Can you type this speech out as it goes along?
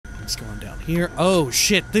Let's go on down here. Oh,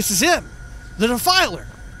 shit. This is him! The Defiler!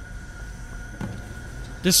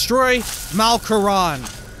 Destroy Malkoran.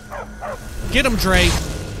 Get him, Dre.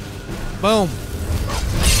 Boom.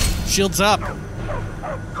 Shields up.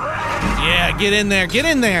 Yeah, get in there. Get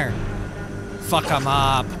in there. Fuck him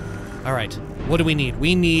up. Alright. What do we need?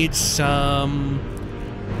 We need some...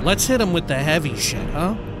 Let's hit him with the heavy shit,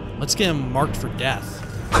 huh? Let's get him marked for death.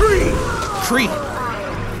 Creep!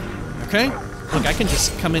 Okay. Look, I can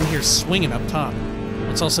just come in here swinging up top.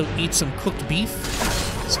 Let's also eat some cooked beef,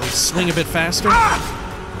 so we swing a bit faster.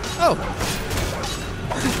 Oh!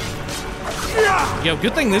 Yo,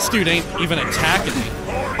 good thing this dude ain't even attacking me.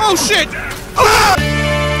 Oh, shit!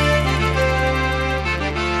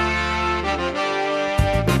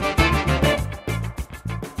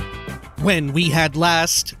 When we had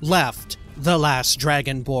last left the last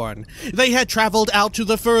Dragonborn, they had traveled out to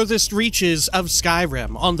the furthest reaches of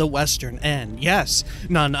Skyrim on the western end. Yes,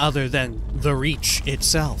 none other than the Reach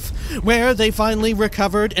itself, where they finally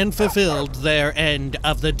recovered and fulfilled their end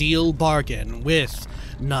of the deal bargain with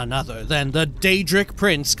none other than the Daedric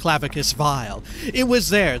Prince Clavicus Vile. It was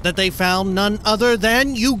there that they found none other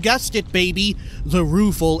than, you guessed it, baby, the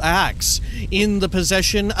Rueful Axe, in the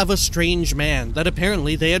possession of a strange man that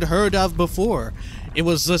apparently they had heard of before. It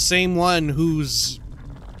was the same one whose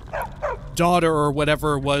daughter or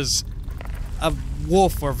whatever was a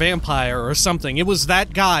wolf or vampire or something. It was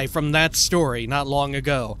that guy from that story not long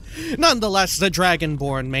ago. Nonetheless, the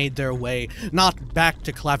Dragonborn made their way, not back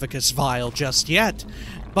to Clavicus Vile just yet,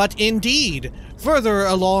 but indeed further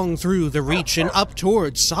along through the Reach and up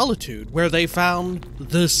towards Solitude, where they found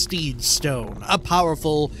the Steed Stone, a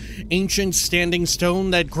powerful, ancient standing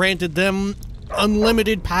stone that granted them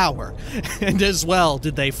unlimited power. And as well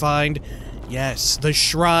did they find, yes, the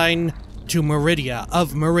Shrine to Meridia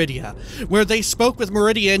of Meridia, where they spoke with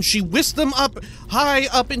Meridia and she whisked them up, high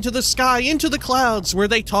up into the sky, into the clouds, where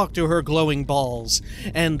they talked to her glowing balls.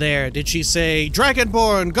 And there did she say,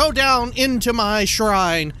 Dragonborn, go down into my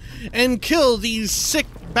shrine and kill these sick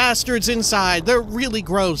bastards inside. They're really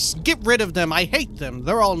gross. Get rid of them. I hate them.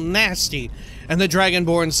 They're all nasty. And the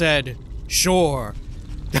Dragonborn said, sure.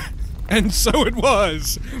 And so it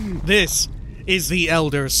was. This is the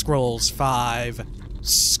Elder Scrolls V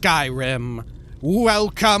Skyrim.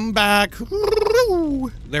 Welcome back.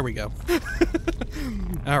 There we go.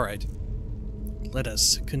 Alright. Let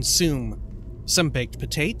us consume some baked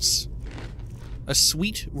potatoes. A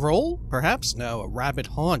sweet roll, perhaps? No, a rabbit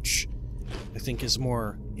haunch. I think is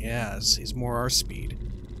more, yeah, is more our speed.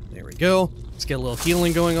 There we go. Let's get a little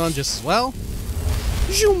healing going on just as well.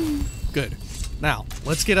 Zoom. Good. Now,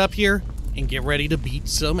 let's get up here and get ready to beat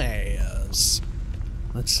some ass.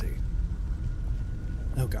 Let's see.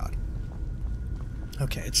 Oh god.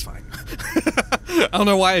 Okay, it's fine. I don't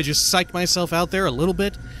know why I just psyched myself out there a little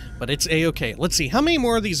bit, but it's a-okay. Let's see, how many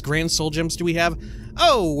more of these Grand Soul Gems do we have?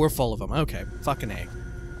 Oh, we're full of them. Okay, fucking A.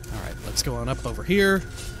 Alright, let's go on up over here.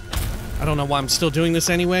 I don't know why I'm still doing this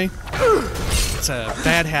anyway. It's a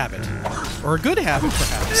bad habit. Or a good habit,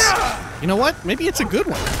 perhaps. You know what? Maybe it's a good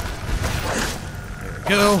one. There we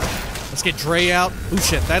go. Let's get Dre out. Oh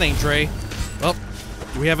shit, that ain't Dre. Well,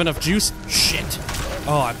 do we have enough juice? Shit.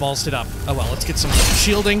 Oh, I ballsed it up. Oh well, let's get some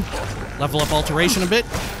shielding. Level up alteration a bit.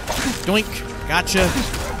 Doink. Gotcha.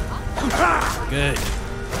 Good.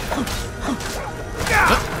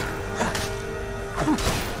 Oh.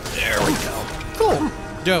 There we go. Cool.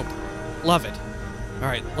 Dope. Love it.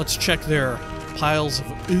 Alright, let's check their piles of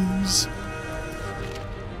ooze.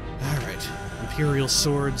 Alright. Imperial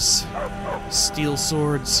swords. Steel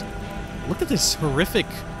swords. Look at this horrific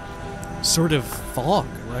sort of fog,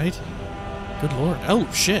 right? Good lord. Oh,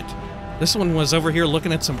 shit. This one was over here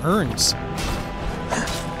looking at some urns.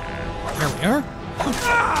 There we are.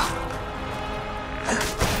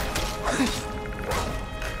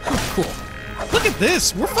 Cool. Look at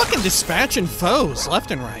this. We're fucking dispatching foes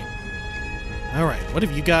left and right. Alright, what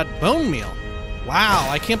have you got? Bone meal. Wow,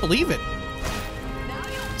 I can't believe it.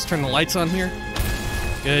 Let's turn the lights on here.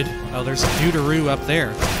 Good. Oh, there's a doodaroo up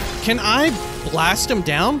there. Can I blast him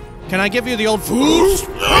down? Can I give you the old food?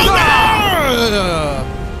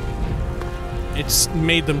 It's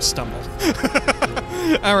made them stumble.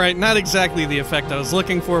 Alright, not exactly the effect I was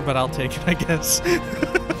looking for, but I'll take it, I guess.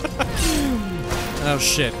 Oh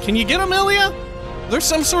shit. Can you get him, Ilya? There's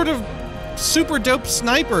some sort of super dope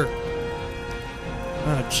sniper.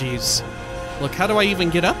 Oh jeez. Look, how do I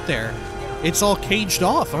even get up there? It's all caged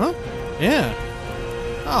off, huh? Yeah.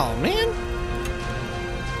 Oh man.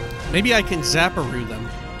 Maybe I can zapparoo them.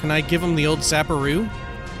 Can I give them the old zapparoo?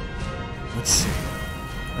 Let's see.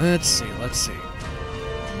 Let's see, let's see.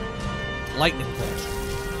 Lightning bolt.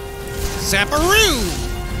 Zapparoo!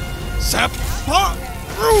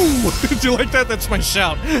 Do you like that? That's my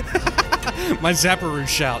shout. My Zapparoo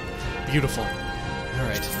shout. Beautiful.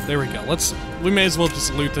 Alright, there we go. We may as well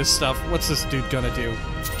just loot this stuff. What's this dude gonna do?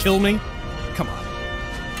 Kill me? Come on.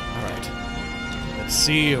 Alright. Let's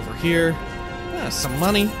see over here. Some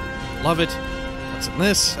money. Love it. What's in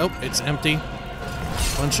this? Oh, it's empty.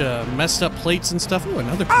 Bunch of messed up plates and stuff. Ooh,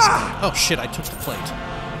 another piece of plate. Oh shit, I took the plate.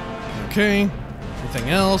 Okay. Anything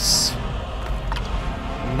else?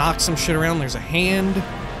 Knock some shit around. There's a hand.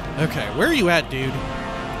 Okay, where are you at, dude?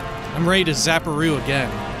 I'm ready to Zapparoo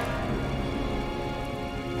again.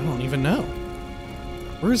 I don't even know.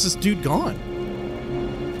 Where is this dude gone?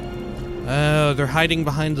 Oh, they're hiding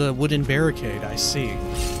behind the wooden barricade. I see.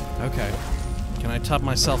 Okay. Can I top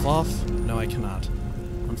myself off? No, I cannot.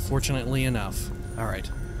 Unfortunately enough. Alright.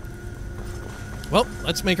 Well,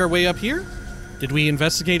 let's make our way up here. Did we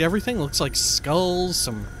investigate everything? Looks like skulls,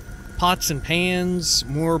 some pots and pans,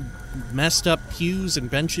 more messed up pews and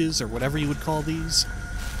benches, or whatever you would call these.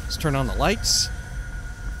 Let's turn on the lights.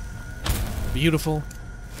 Beautiful.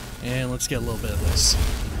 And let's get a little bit of this.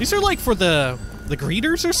 These are like for the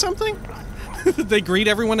greeters or something? They greet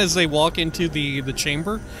everyone as they walk into the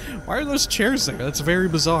chamber? Why are those chairs there? That's very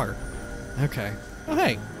bizarre. Okay. Oh,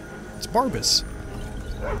 hey. It's Barbas.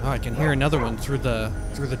 Oh, I can hear another one through the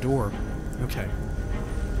door. Okay.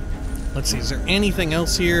 Let's see, is there anything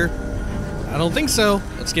else here? I don't think so.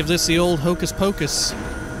 Let's give this the old hocus pocus.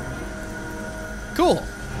 Cool.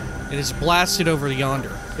 It is blasted over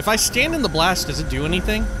yonder. If I stand in the blast, does it do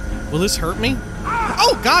anything? Will this hurt me?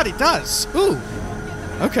 Oh god, it does! Ooh.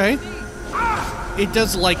 Okay. It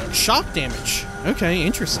does, like, shock damage. Okay,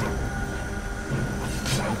 interesting.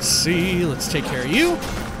 Let's see, let's take care of you.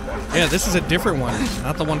 Yeah, this is a different one,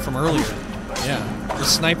 not the one from earlier. Yeah, the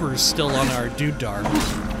sniper is still on our dude dar. There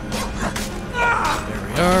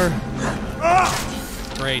we are.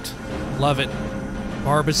 Great. Love it.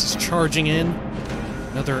 Barbas is charging in.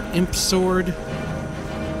 Another imp sword.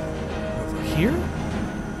 Over here?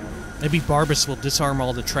 Maybe Barbas will disarm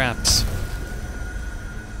all the traps.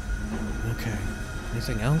 Okay.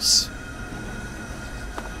 Anything else?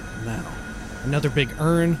 No. Another big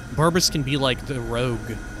urn. Barbas can be like the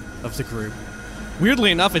rogue of the group.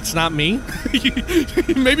 Weirdly enough, it's not me.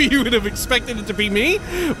 Maybe you would have expected it to be me,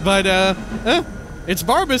 but it's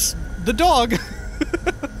Barbas, the dog.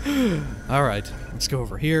 Alright, let's go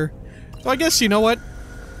over here. Well, I guess, you know what?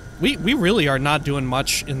 We really are not doing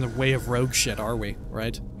much in the way of rogue shit, are we?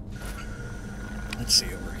 Right? Let's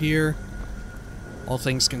see, over here. All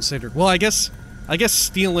things considered. Well, I guess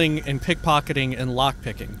stealing and pickpocketing and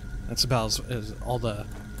lockpicking. That's about as all the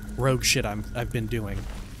rogue shit I've been doing.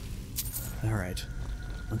 Alright.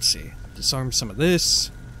 Let's see. Disarm some of this.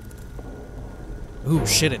 Ooh,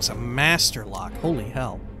 shit, it's a master lock. Holy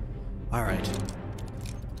hell. Alright.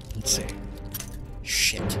 Let's see.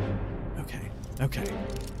 Shit. Okay. Okay.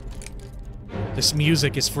 This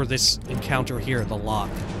music is for this encounter here, the lock.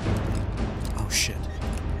 Oh, shit.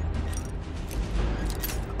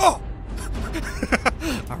 Oh!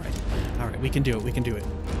 Alright. Alright, we can do it, we can do it.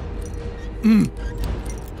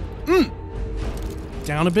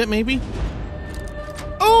 Down a bit, maybe?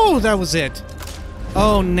 Oh, that was it.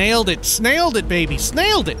 Oh, nailed it. Snailed it, baby.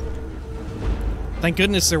 Snailed it. Thank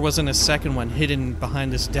goodness there wasn't a second one hidden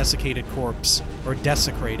behind this desiccated corpse. Or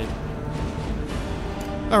desecrated.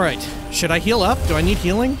 Alright. Should I heal up? Do I need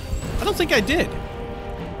healing? I don't think I did.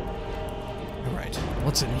 Alright.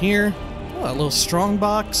 What's in here? Oh, a little strong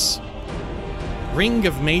box. Ring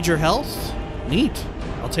of major health? Neat.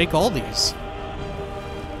 I'll take all these.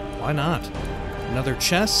 Why not? Another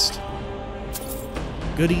chest.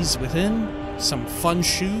 Goodies within. Some fun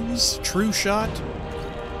shoes. True shot.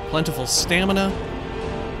 Plentiful stamina.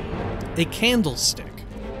 A candlestick.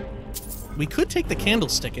 We could take the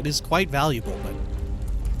candlestick. It is quite valuable, but...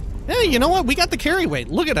 Hey, you know what? We got the carry weight.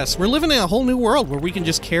 Look at us. We're living in a whole new world where we can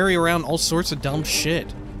just carry around all sorts of dumb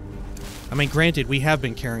shit. I mean, granted, we have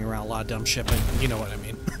been carrying around a lot of dumb shit, but you know what I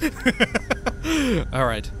mean.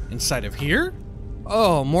 Alright. Inside of here?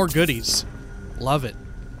 Oh, more goodies. Love it.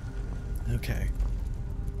 Okay.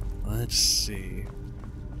 Let's see.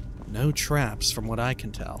 No traps from what I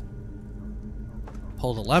can tell.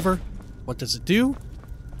 Pull the lever. What does it do?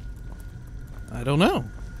 I don't know.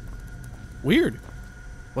 Weird.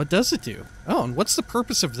 What does it do? Oh, and what's the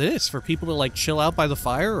purpose of this? For people to, like, chill out by the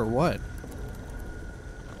fire, or what?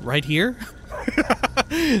 Right here?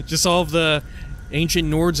 Just all of the ancient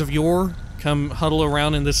Nords of yore come huddle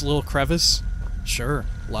around in this little crevice? Sure.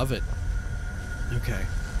 Love it. Okay.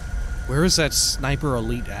 Where is that sniper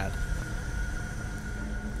elite at?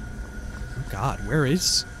 Oh god, where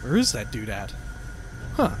is that dude at?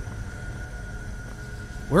 Huh.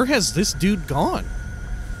 Where has this dude gone?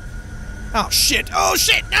 Oh, shit! Oh,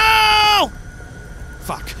 shit! No!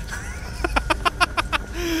 Fuck.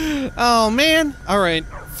 Oh, man. Alright.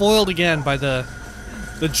 Foiled again by the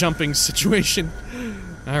jumping situation.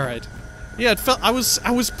 Alright. Yeah, it felt... I was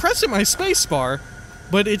pressing my spacebar,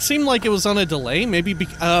 but it seemed like it was on a delay. Maybe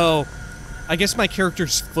oh... I guess my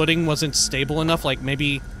character's footing wasn't stable enough, like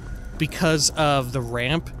maybe because of the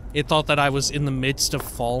ramp, it thought that I was in the midst of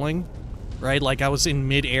falling, right? Like I was in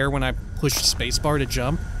mid-air when I pushed spacebar to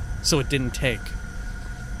jump, so it didn't take.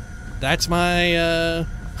 That's my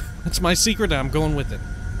secret, and I'm going with it.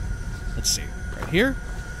 Let's see, right here.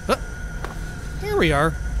 Oh, here we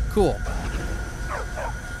are. Cool.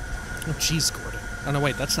 Oh, jeez, Gordon. Oh, no,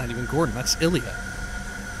 wait, that's not even Gordon, that's Ilya.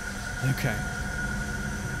 Okay.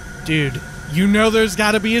 Dude, you know there's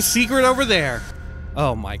gotta be a secret over there.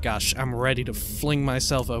 Oh my gosh, I'm ready to fling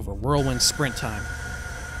myself over. Whirlwind sprint time.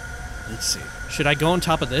 Let's see. Should I go on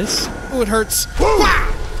top of this? Oh, it hurts.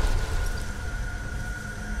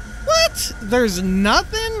 What? There's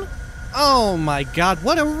nothing? Oh my god,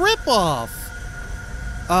 what a ripoff.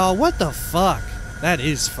 Oh, what the fuck? That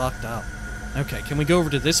is fucked up. Okay, can we go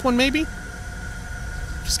over to this one maybe?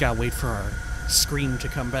 Just gotta wait for our scream to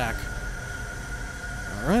come back.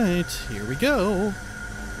 Alright, here we go.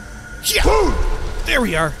 Yeah! There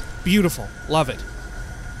we are. Beautiful. Love it.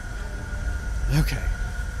 Okay.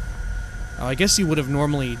 Oh, I guess you would have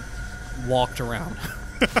normally walked around.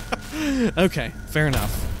 Okay, fair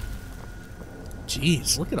enough.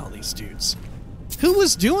 Jeez, look at all these dudes. Who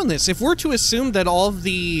was doing this? If we're to assume that all of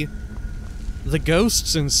the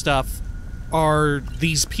ghosts and stuff are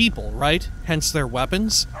these people, right? Hence their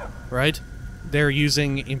weapons, right? They're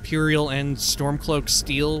using Imperial and Stormcloak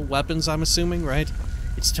steel weapons, I'm assuming, right?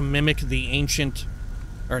 It's to mimic the ancient,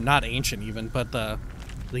 or not ancient even, but the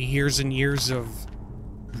years and years of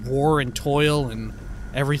war and toil and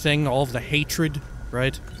everything, all of the hatred,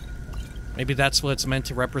 right? Maybe that's what it's meant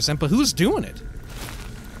to represent, but who's doing it?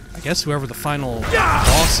 I guess whoever the final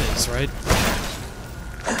boss is, right?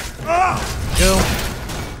 Go.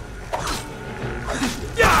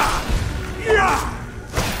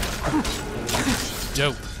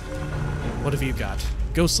 Dope. What have you got?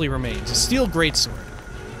 Ghostly remains. A steel greatsword.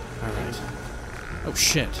 Alright. Oh,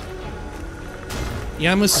 shit.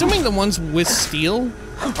 Yeah, I'm assuming the ones with steel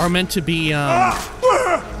are meant to be,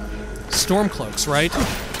 Stormcloaks, right?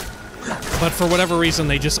 But for whatever reason,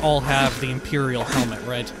 they just all have the Imperial helmet,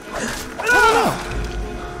 right? I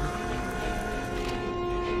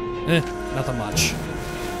don't know. Nothing much.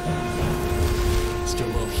 Let's do a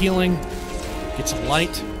little healing. Get some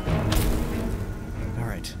light.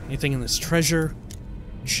 Alright, anything in this treasure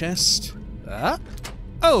chest?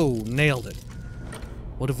 Oh, nailed it.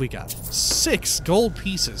 What have we got? 6 gold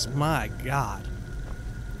pieces, my god.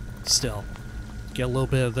 Still, get a little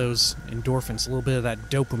bit of those endorphins, a little bit of that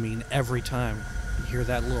dopamine every time you hear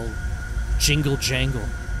that little jingle jangle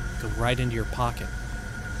go right into your pocket.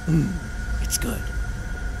 It's good.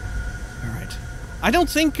 Alright. I don't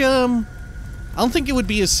think it would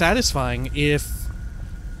be as satisfying if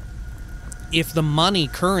the money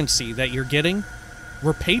currency that you're getting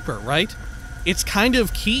were paper, right? It's kind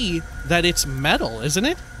of key that it's metal, isn't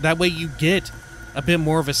it? That way you get a bit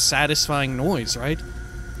more of a satisfying noise, right?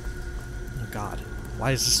 Oh god,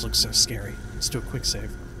 why does this look so scary? Let's do a quick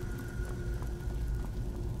save.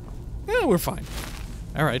 Yeah, we're fine.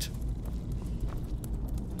 Alright.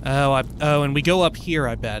 Oh, and we go up here,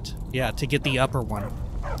 I bet. Yeah, to get the upper one.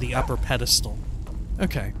 The upper pedestal.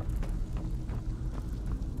 Okay.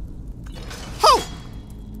 Oh!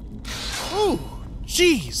 Oh,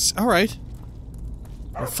 jeez. Alright.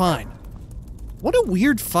 We're fine. What a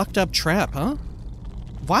weird, fucked up trap, huh?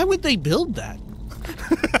 Why would they build that?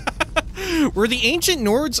 Were the ancient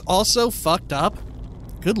Nords also fucked up?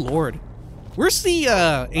 Good lord. Where's the,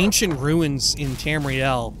 ancient ruins in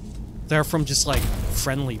Tamriel that are from just, like,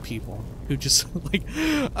 friendly people? Who just, like,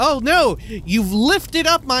 oh no! You've lifted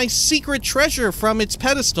up my secret treasure from its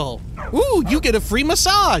pedestal! Ooh, you get a free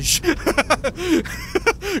massage!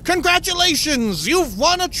 Congratulations! You've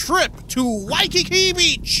won a trip to Waikiki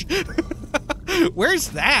Beach! Where's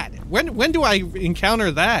that? When do I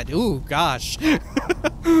encounter that? Ooh, gosh.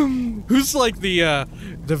 Who's like the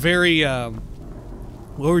very, what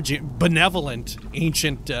would you, benevolent,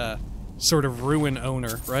 ancient, sort of ruin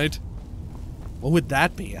owner, right? What would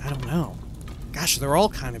that be? I don't know. Gosh, they're all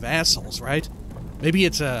kind of assholes, right? Maybe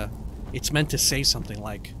it's meant to say something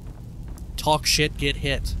like, talk shit, get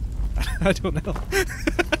hit. I don't know.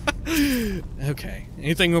 Okay,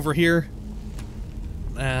 anything over here?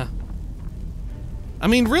 I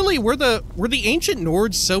mean, really, were the ancient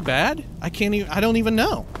Nords so bad? I don't even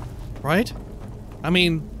know, right? I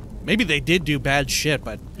mean, Maybe they did do bad shit,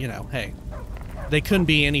 but, you know, hey. They couldn't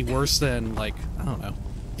be any worse than, like, I don't know,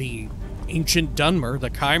 the ancient Dunmer, the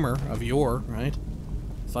Chimer of yore, right?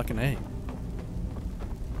 Fucking A.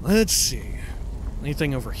 Let's see.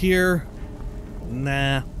 Anything over here?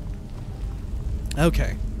 Nah.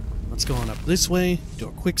 Okay. Let's go on up this way, do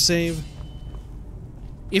a quick save.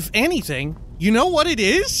 If anything, you know what it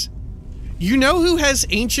is? You know who has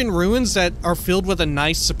ancient ruins that are filled with a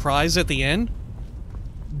nice surprise at the end?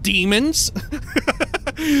 Demons.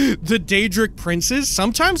 The Daedric princes.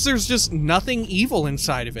 Sometimes there's just nothing evil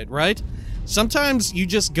inside of it, right? Sometimes you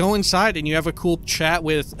just go inside and you have a cool chat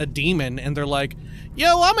with a demon and they're like,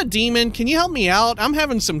 yo, I'm a demon, can you help me out? I'm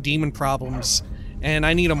having some demon problems and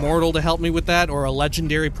I need a mortal to help me with that, or a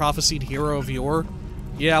legendary prophesied hero of yore.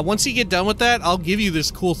 Yeah, once you get done with that, I'll give you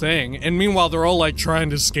this cool thing. And meanwhile, they're all like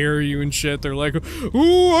trying to scare you and shit. They're like,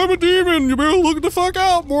 ooh, I'm a demon, you better look the fuck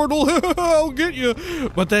out, mortal, I'll get you.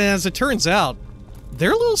 But then as it turns out,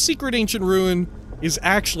 their little secret ancient ruin is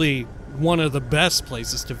actually one of the best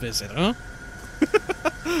places to visit, huh?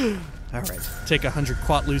 Alright, take 100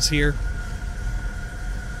 quatlus here.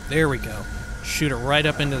 There we go. Shoot it right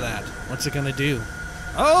up into that. What's it gonna do?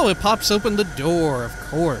 Oh, it pops open the door, of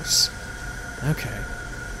course. Okay.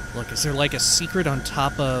 Look, is there like a secret on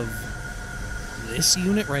top of this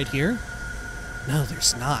unit right here? No,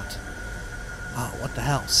 there's not. Oh, what the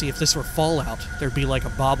hell? See, if this were Fallout, there'd be like a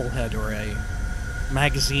bobblehead or a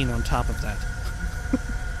magazine on top of that.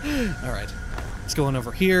 Alright. Let's go on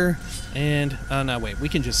over here. And, no, wait. We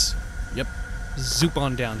can just, yep, zoop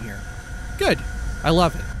on down here. Good. I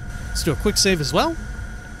love it. Let's do a quick save as well.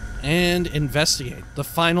 And investigate. The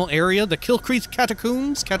final area, the Killcrease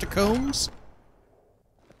Catacombs.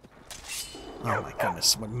 Oh my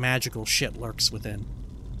goodness, what magical shit lurks within.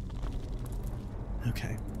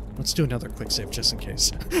 Okay. Let's do another quick save just in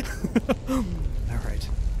case. Alright.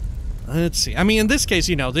 Let's see. I mean, in this case,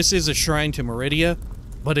 you know, this is a shrine to Meridia,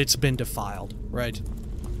 but it's been defiled, right?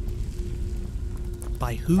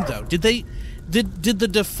 By who, though? Did the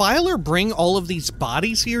Defiler bring all of these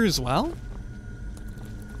bodies here as well?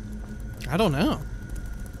 I don't know.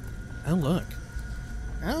 Oh, look.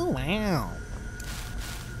 Oh, wow.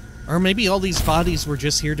 Or maybe all these bodies were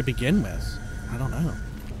just here to begin with. I don't know.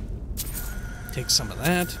 Take some of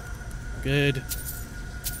that. Good.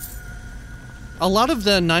 A lot of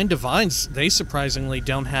the 9 Divines, they surprisingly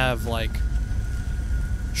don't have, like,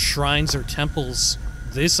 shrines or temples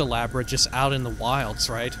this elaborate just out in the wilds,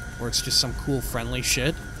 right? Or it's just some cool friendly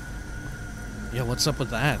shit. Yeah, what's up with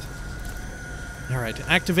that? Alright,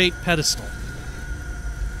 activate pedestal.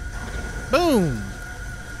 Boom!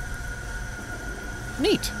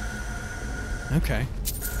 Neat. Okay.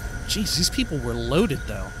 Jeez, these people were loaded,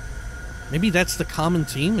 though. Maybe that's the common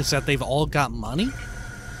theme, is that they've all got money?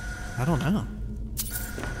 I don't know.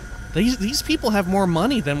 These people have more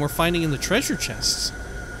money than we're finding in the treasure chests.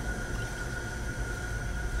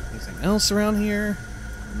 Anything else around here?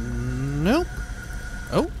 Nope.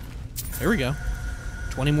 Oh, there we go.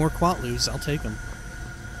 20 more quatlus, I'll take them.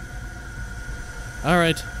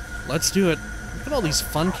 Alright, let's do it. Look at all these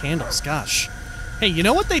fun candles, gosh. Hey, you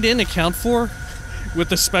know what they didn't account for with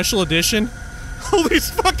the special edition? All these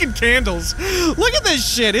fucking candles. Look at this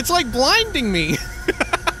shit, it's like blinding me.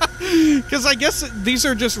 Because I guess these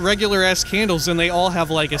are just regular-ass candles, and they all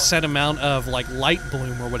have, like, a set amount of, like, light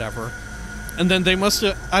bloom or whatever. And then they must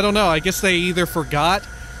have, I don't know, I guess they either forgot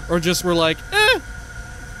or just were like,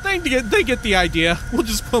 they get the idea. We'll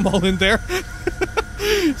just put them all in there.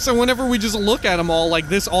 So whenever we just look at them all like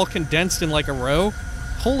this, all condensed in, like, a row,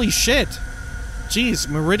 holy shit. Jeez,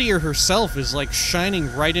 Meridia herself is, like,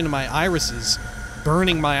 shining right into my irises,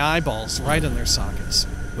 burning my eyeballs right in their sockets.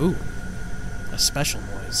 Ooh, a special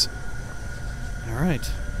noise.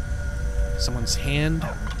 Alright. Someone's hand.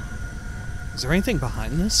 Is there anything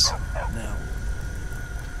behind this? No.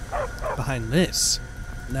 Behind this?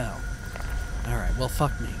 No. Alright, well,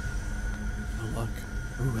 fuck me. Oh, look.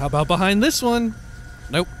 Ooh, how about behind this one?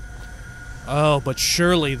 Nope. Oh, but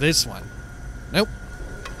surely this one. Nope.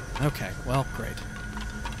 Okay, well, great.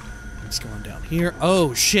 Let's go on down here.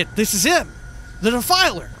 Oh, shit, this is him! The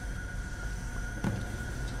Defiler!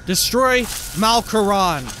 Destroy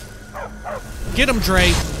Malkoran. Get him,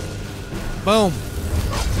 Dre. Boom.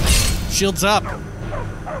 Shields up.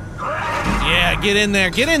 Yeah, get in there,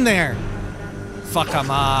 get in there! Fuck him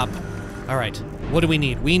up. Alright, what do we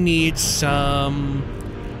need? We need some...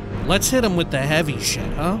 Let's hit him with the heavy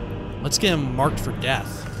shit, huh? Let's get him marked for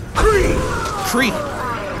death. Creep!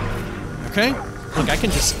 Okay? Look, I can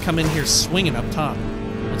just come in here swinging up top.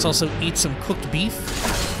 Let's also eat some cooked beef,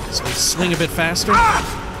 so we swing a bit faster.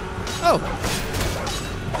 Oh!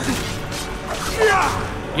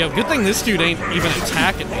 Yo, good thing this dude ain't even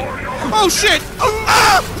attacking me. Oh, shit! Oh,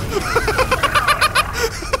 ah!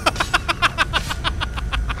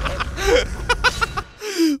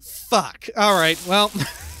 Fuck. Alright, well.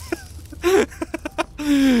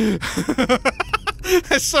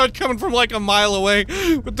 I saw it coming from like a mile away,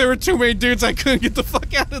 but there were too many dudes, I couldn't get the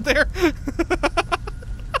fuck out of there.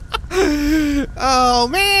 Oh,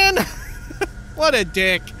 man! What a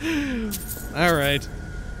dick. Alright.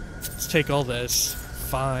 Let's take all this.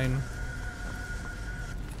 Fine.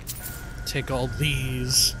 Take all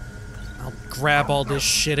these. I'll grab all this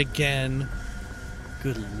shit again.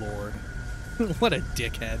 Good lord. What a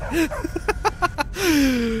dickhead.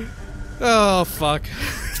 Oh, fuck.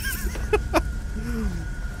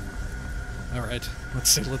 Alright, let's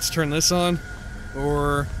see, let's turn this on.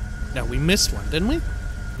 Or... no, we missed one, didn't we?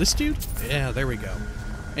 This dude? Yeah, there we go.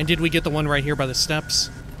 And did we get the one right here by the steps?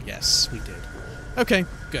 Yes, we did. Okay,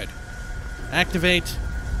 good. Activate.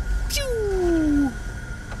 Pew!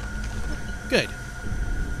 Good.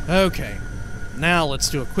 Okay. Now let's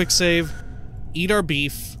do a quick save. Eat our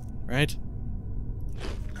beef, right?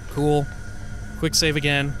 Cool. Quick save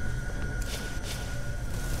again.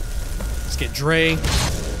 Let's get Dre.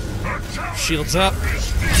 Shields up.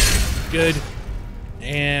 Good.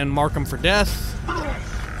 And mark him for death.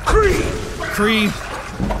 Cree.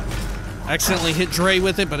 Accidentally hit Dre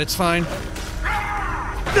with it, but it's fine.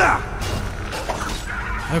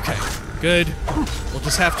 Okay, good. We'll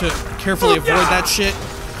just have to carefully avoid that shit.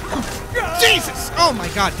 Jesus! Oh my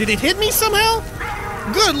god, did it hit me somehow?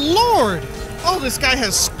 Good lord! Oh, this guy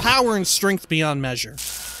has power and strength beyond measure.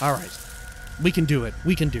 Alright. We can do it.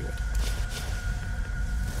 We can do it.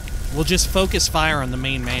 We'll just focus fire on the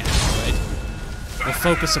main man, right? We'll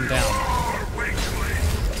focus him down.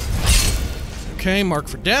 Okay, mark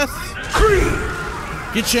for death.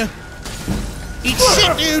 Getcha. Eat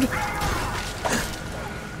shit, dude!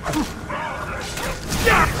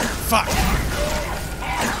 Fuck.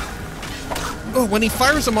 Oh, when he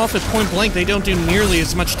fires them off at point blank, they don't do nearly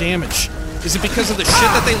as much damage. Is it because of the shit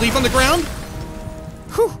that they leave on the ground?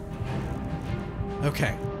 Whew.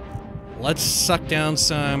 Okay. Let's suck down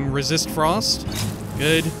some resist frost.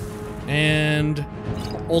 Good. And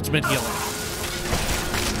ultimate healing.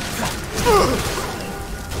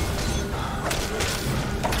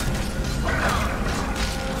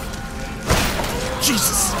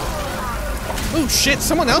 Jesus. Oh shit,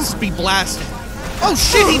 someone else be blasting. Oh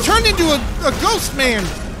shit, he turned into a ghost man.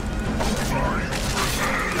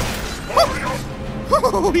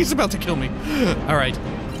 Oh, he's about to kill me. Alright,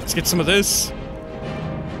 let's get some of this.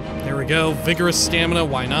 There we go. Vigorous stamina,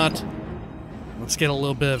 why not? Let's get a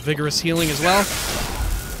little bit of vigorous healing as well.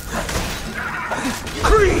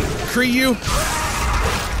 Cree you.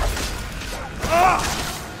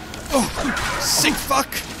 Oh, sick fuck.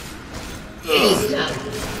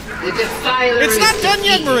 The defiler it's not done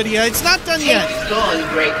yet, Meridia. It's not done yet.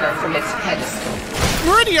 Dawnbreaker from its pedestal.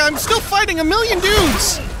 Meridia, I'm still fighting a million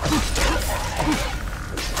dudes.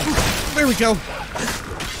 There we go.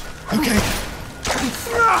 Okay.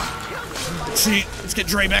 Let's see. Let's get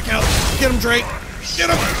Dre back out. Get him, Dre. Get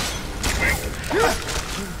him.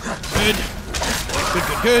 Good. Good,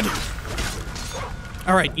 good, good.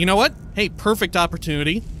 All right, you know what? Hey, perfect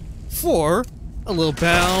opportunity for a little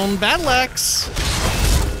bound battle axe.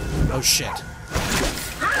 Oh, shit.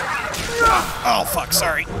 Oh, fuck,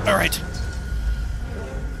 sorry. All right.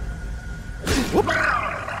 Whoop.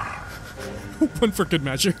 One for good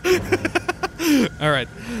measure. All right,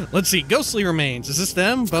 let's see. Ghostly remains. Is this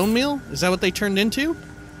them? Bone meal? Is that what they turned into?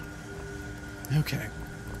 Okay.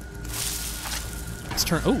 Let's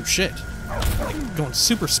turn. Oh shit! Like going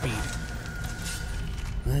super speed.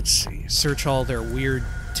 Let's see. Search all their weird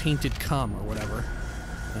tainted cum or whatever.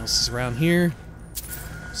 What else is around here?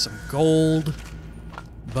 Some gold.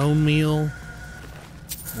 Bone meal.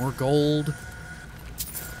 More gold.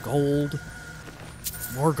 Gold.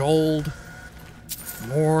 More gold.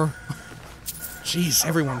 More. Jeez,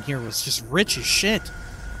 everyone here was just rich as shit.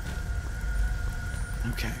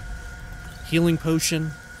 Okay. Healing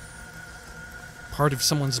potion. Part of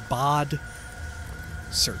someone's bod.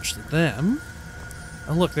 Search them.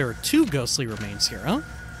 Oh, look, there are 2 ghostly remains here, huh?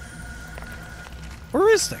 Or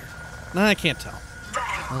is there? Nah, I can't tell.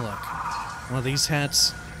 Oh, look. One of these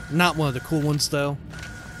hats. Not one of the cool ones, though.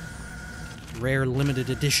 Rare limited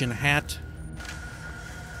edition hat.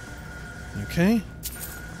 Okay.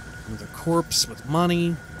 Another corpse with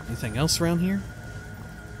money. Anything else around here?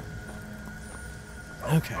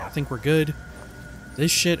 Okay, I think we're good. This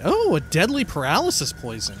shit... Oh, a deadly paralysis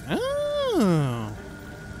poison. Oh.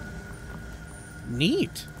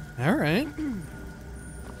 Neat. Alright.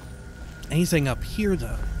 Anything up here,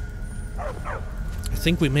 though? I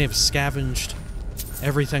think we may have scavenged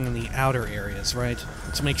everything in the outer areas, right?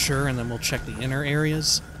 Let's make sure, and then we'll check the inner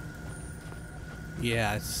areas.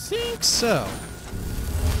 Yeah, I think so.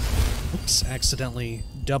 Oops, accidentally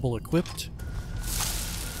double equipped.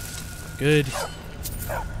 Good.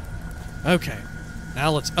 Okay.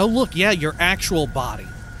 Now let's... Oh, look, yeah, your actual body.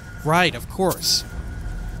 Right, of course.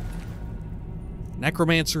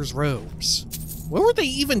 Necromancer's robes. What were they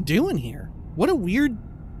even doing here? What a weird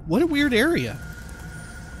area.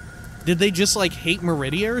 Did they just, like, hate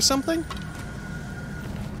Meridia or something?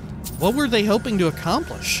 What were they hoping to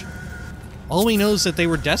accomplish? All we know is that they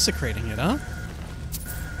were desecrating it, huh?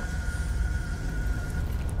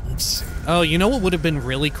 Let's see. Oh, you know what would have been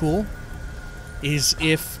really cool? Is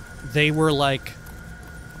if they were, like,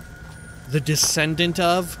 the descendant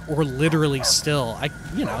of, or literally still.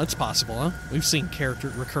 You know, it's possible, huh? We've seen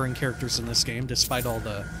recurring characters in this game, despite all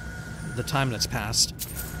the time that's passed.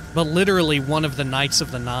 But literally one of the Knights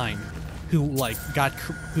of the Nine, who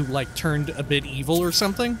turned a bit evil or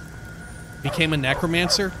something, became a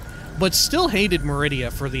necromancer, but still hated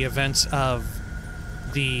Meridia for the events of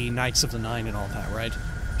the Knights of the Nine and all that, right?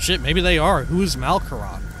 Shit, maybe they are. Who's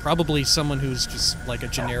Malkoran? Probably someone who's just like a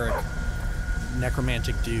generic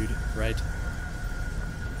necromantic dude, right?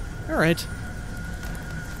 Alright.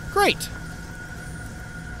 Great!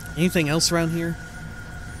 Anything else around here?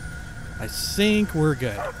 I think we're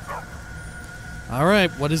good.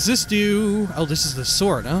 Alright, what does this do? Oh, this is the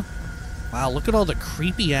sword, huh? Wow, look at all the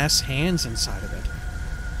creepy-ass hands inside of it.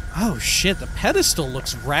 Oh shit, the pedestal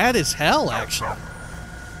looks rad as hell, actually.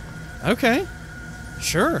 Okay.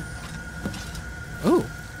 Sure. Ooh.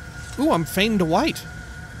 Ooh, I'm fading to white.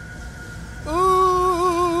 Ooh!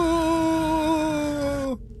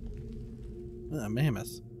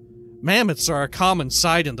 Mammoth. Mammoths are a common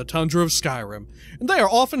sight in the tundra of Skyrim, and they are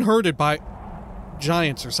often herded by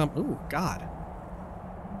giants or something. Ooh, God.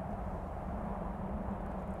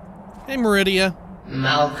 Hey, Meridia.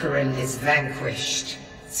 Malkoran is vanquished.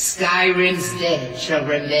 Skyrim's dead shall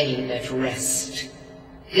remain at rest.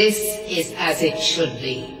 This is as it should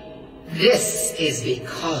be. This is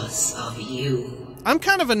because of you. I'm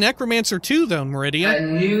kind of a necromancer too, though, Meridia. A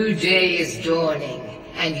new day is dawning,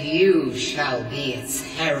 and you shall be its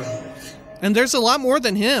herald. And there's a lot more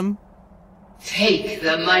than him. Take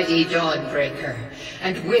the mighty Dawnbreaker,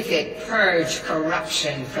 and with it purge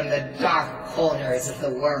corruption from the dark corners of the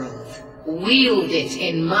world. Wield it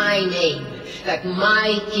in my name, that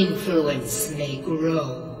my influence may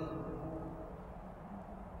grow.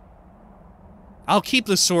 I'll keep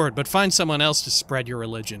the sword, but find someone else to spread your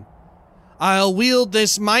religion. I'll wield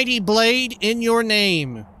this mighty blade in your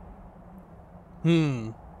name.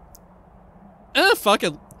 Fuck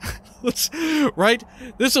it. Right?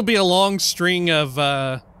 This will be a long string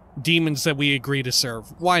of, demons that we agree to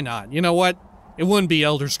serve. Why not? You know what? It wouldn't be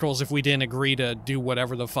Elder Scrolls if we didn't agree to do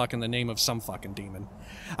whatever the fuck in the name of some fucking demon.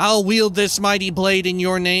 I'll wield this mighty blade in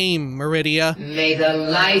your name, Meridia. May the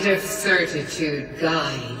light of certitude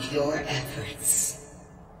guide your efforts.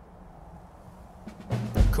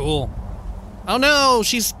 Cool. Oh no,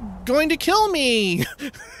 she's going to kill me!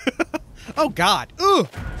 Oh god. Ugh!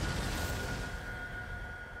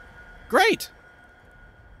 Great!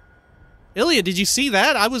 Ilya, did you see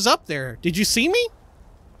that? I was up there. Did you see me?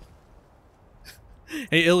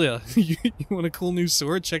 Hey, Ilya, you want a cool new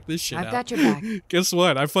sword? Check this shit out. I've got your back. Guess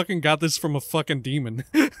what? I fucking got this from a fucking demon.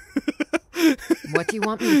 What do you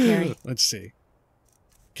want me to carry? Let's see.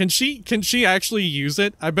 Can she actually use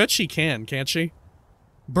it? I bet she can, can't she?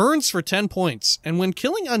 Burns for 10 points, and when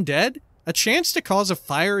killing undead, a chance to cause a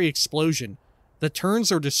fiery explosion that turns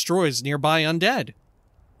or destroys nearby undead.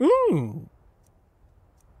 Ooh.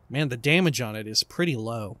 Man, the damage on it is pretty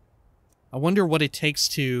low. I wonder what it takes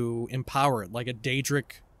to empower it, like a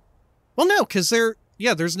Daedric... Well, no, because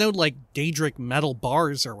there's no, like, Daedric metal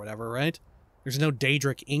bars or whatever, right? There's no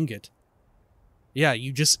Daedric ingot. Yeah,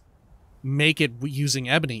 you just make it using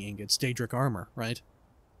ebony ingots, Daedric armor, right?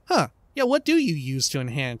 Huh. Yeah, what do you use to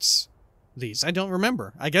enhance these? I don't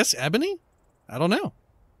remember. I guess ebony? I don't know.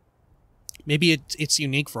 Maybe it's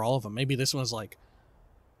unique for all of them. Maybe this one's like...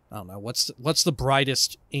 I don't know. What's the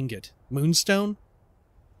brightest ingot? Moonstone?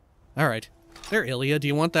 Alright. There, Ilya. Do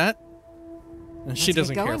you want that? She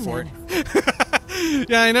doesn't care for it.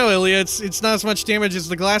 Yeah, I know, Ilya. It's not as much damage as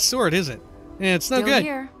the glass sword, is it? Yeah, it's no good.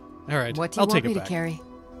 Here. Alright, what do you I'll want take me it back. To carry?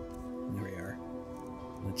 There we are.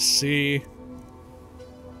 Let's see.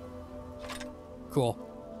 Cool.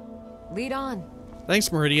 Lead on. Thanks,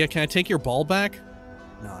 Meridia. Can I take your ball back?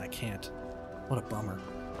 No, I can't. What a bummer.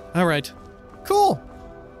 Alright. Cool.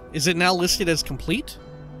 Is it now listed as complete?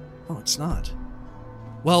 Oh, it's not.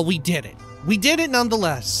 Well, we did it. We did it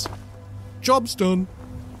nonetheless. Job's done.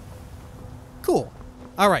 Cool.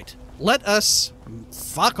 Alright, let us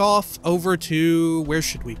fuck off over to... Where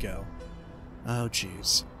should we go? Oh,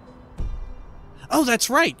 jeez. Oh, that's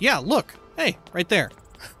right. Yeah, look. Hey, right there.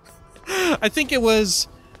 I think it was...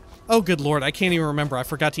 Oh, good lord, I can't even remember. I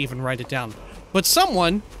forgot to even write it down. But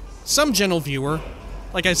someone, some gentle viewer,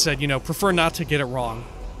 like I said, you know, prefer not to get it wrong,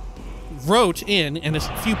 wrote in, and a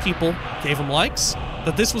few people gave him likes,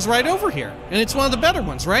 that this was right over here. And it's one of the better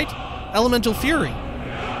ones, right? Elemental Fury.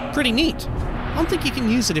 Pretty neat. I don't think you can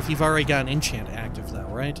use it if you've already got an enchant active, though,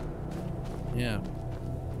 right? Yeah.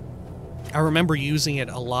 I remember using it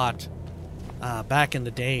a lot back in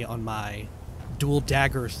the day on my dual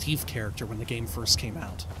dagger thief character when the game first came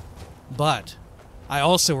out. But I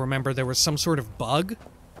also remember there was some sort of bug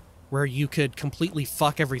where you could completely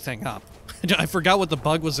fuck everything up. I forgot what the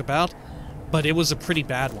bug was about, but it was a pretty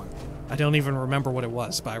bad one. I don't even remember what it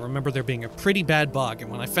was, but I remember there being a pretty bad bug,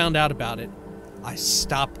 and when I found out about it, I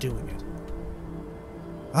stopped doing it.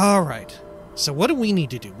 Alright, so what do we need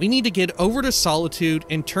to do? We need to get over to Solitude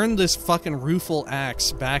and turn this fucking rueful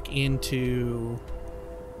axe back into...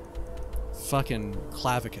 fucking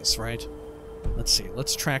Clavicus, right? Let's see,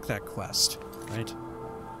 let's track that quest, right?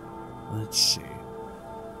 Let's see.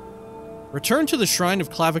 Return to the Shrine of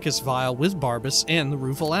Clavicus Vile with Barbas and the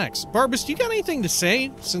rueful axe. Barbas, do you got anything to say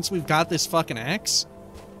since we've got this fucking axe?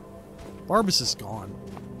 Barbas is gone.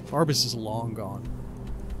 Barbas is long gone.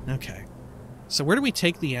 Okay. So where do we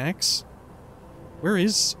take the axe? Where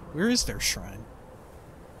is their shrine?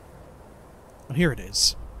 Oh, here it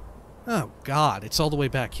is. Oh, God. It's all the way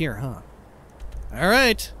back here, huh?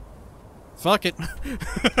 Alright. Fuck it.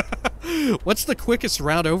 What's the quickest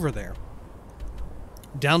route over there?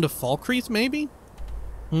 Down to Falkreath, maybe?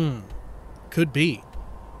 Could be.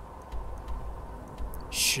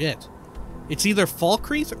 Shit. It's either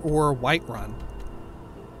Falkreath or Whiterun.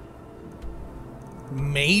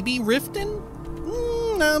 Maybe Riften?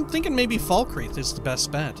 No, I'm thinking maybe Falkreath is the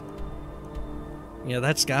best bet. Yeah,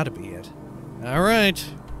 that's gotta be it. Alright.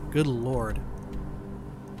 Good lord.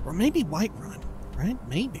 Or maybe Whiterun, right?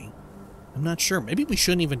 Maybe. I'm not sure. Maybe we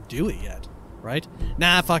shouldn't even do it yet, right?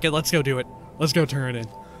 Nah, fuck it. Let's go do it. Let's go turn it in.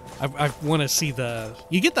 I want to see the...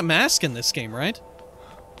 You get the mask in this game, right?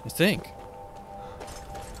 I think.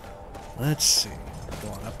 Let's see.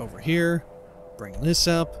 Going up over here. Bring this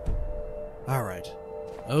up. Alright.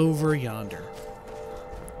 Over yonder.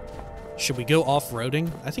 Should we go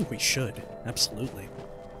off-roading? I think we should. Absolutely.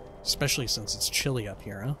 Especially since it's chilly up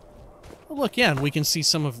here, huh? Oh, look, yeah, and we can see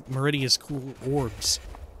some of Meridia's cool orbs.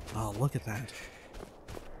 Oh, look at that.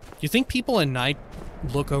 Do you think people at night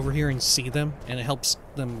look over here and see them, and it helps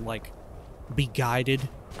them, like, be guided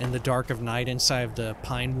in the dark of night inside of the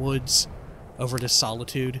pine woods over to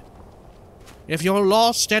Solitude? If you're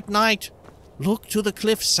lost at night, look to the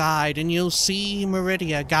cliffside and you'll see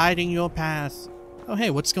Meridia guiding your path. Oh,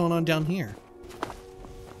 hey, what's going on down here?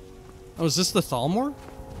 Oh, is this the Thalmor?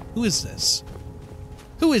 Who is this?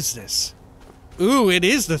 Who is this? Ooh, it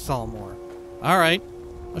is the Thalmor. Alright.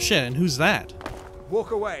 Oh shit, and who's that?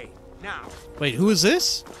 Walk away, now. Wait, who is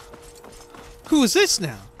this? Who is this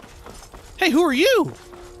now? Hey, who are you?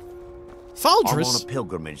 Faldris? I'm on a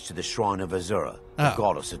pilgrimage to the Shrine of Azura, the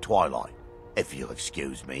goddess of twilight, if you'll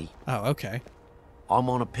excuse me. Oh, okay. I'm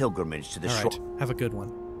on a pilgrimage to the Alright, have a good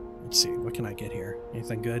one. Let's see, what can I get here?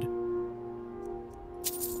 Anything good?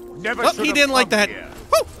 Never Oh, he didn't like that.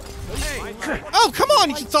 Oh! Oh, come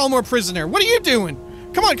on, you Thalmor prisoner. What are you doing?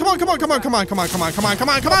 Come on, come on, come on, come on, come on, come on, come on, come on, come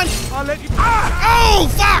on, come on. I'll let you... Oh,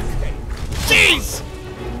 fuck! Jeez!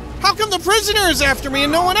 How come the prisoner is after me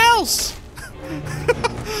and no one else?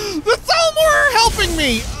 The Thalmor are helping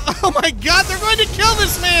me! Oh my god, they're going to kill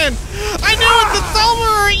this man! I knew it! The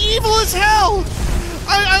Thalmor are evil as hell!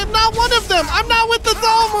 I'm not one of them! I'm not with the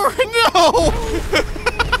Thalmor! No!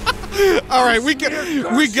 Alright, we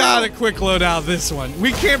gotta quick load out this one.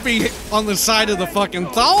 We can't be on the side of the fucking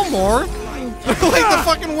Thalmor! Like the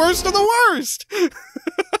fucking worst of the worst!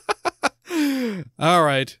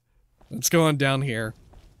 Alright. Let's go on down here.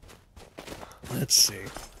 Let's see.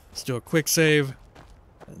 Let's do a quick save.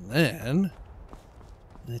 And then...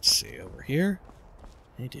 Let's see, over here.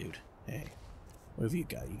 Hey, dude. Hey. What have you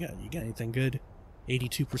got? You got anything good?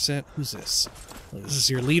 82%? Who's this? Is this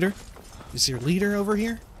your leader? Is your leader over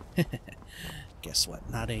here? Guess what?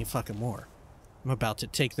 Not any fucking more. I'm about to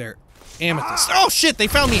take their amethyst. Oh, shit! They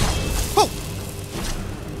found me! Oh!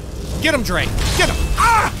 Get him, Dre! Get him!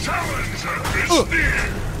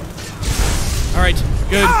 Alright,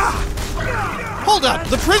 good. Hold up!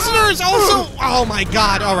 The prisoner is also... Oh my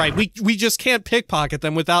god, alright. We just can't pickpocket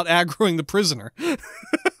them without aggroing the prisoner.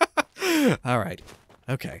 Alright.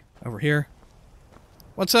 Okay, over here.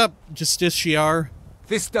 What's up, Justiciar?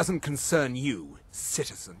 This doesn't concern you,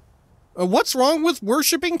 citizen. What's wrong with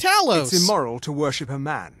worshipping Talos? It's immoral to worship a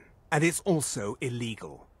man, and it's also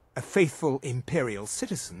illegal. A faithful Imperial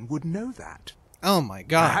citizen would know that. Oh my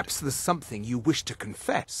god. Perhaps there's something you wish to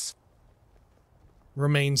confess.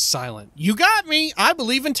 Remain silent. You got me! I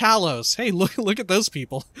believe in Talos. Hey, look at those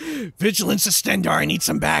people. Vigilance Ascendar, I need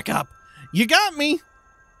some backup. You got me!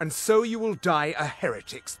 And so you will die a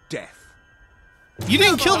heretic's death. You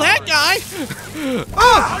didn't kill that guy!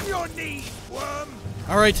 On your knees, worm!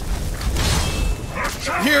 Alright.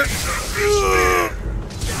 Here.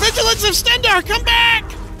 Vigilance of Stendar, come back!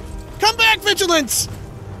 Come back, Vigilance!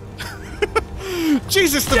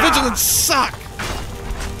 Jesus, the Vigilance suck!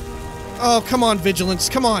 Oh, come on, Vigilance,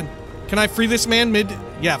 come on. Can I free this man mid...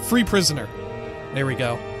 Yeah, free prisoner. There we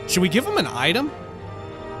go. Should we give him an item?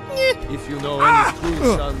 If you know any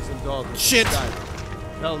true sons and daughters, shit.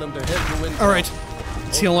 Tell them to head to winter. Alright.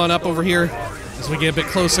 Let's heal on up over here as we get a bit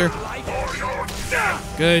closer.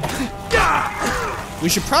 Good. We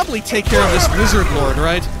should probably take care of this Wizard Lord,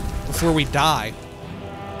 right? Before we die.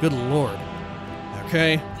 Good lord.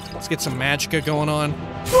 Okay. Let's get some magicka going on.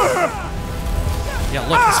 Yeah,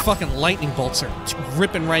 look, these fucking lightning bolts are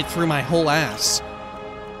ripping right through my whole ass.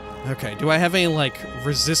 Okay, do I have any, like,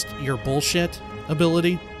 resist your bullshit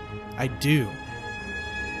ability? I do.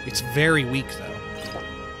 It's very weak, though.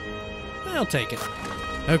 I'll take it.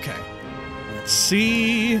 Okay. Let's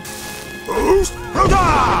see.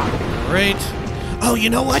 Great. Oh, you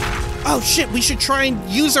know what? Oh, shit, we should try and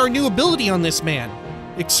use our new ability on this man.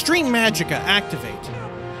 Extreme Magicka, activate.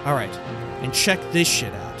 Alright, and check this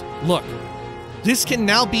shit out. Look, this can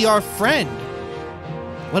now be our friend.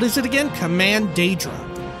 What is it again? Command Daedra.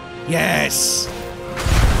 Yes!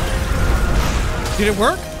 Did it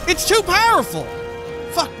work? It's too powerful!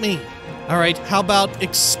 Fuck me. Alright, how about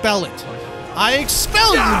expel it? I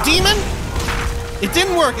expel you, demon! It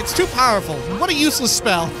didn't work, it's too powerful. What a useless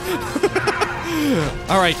spell.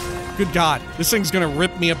 Alright, good god. This thing's gonna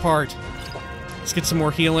rip me apart. Let's get some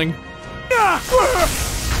more healing.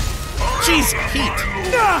 Jeez, Pete.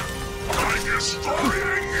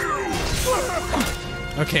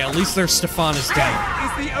 Okay, at least their Stefan is dead.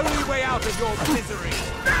 It's the only way out of your misery.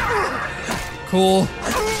 Cool.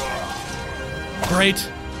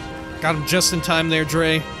 Great. Got him just in time there,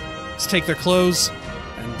 Dre. Let's take their clothes.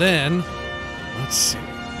 And then, let's see.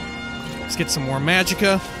 Let's get some more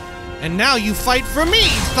magicka. And now you fight for me,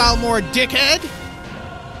 Thalmor dickhead!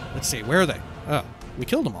 Let's see, where are they? Oh, we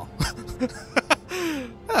killed them all.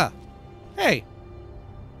 Ah, hey.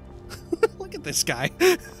 Look at this guy.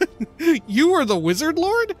 You were the Wizard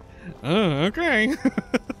Lord? Oh, okay.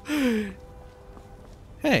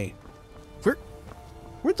 Hey,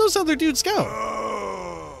 where'd those other dudes go?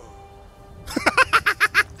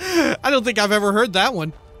 I don't think I've ever heard that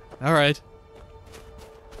one. All right.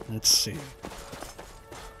 Let's see.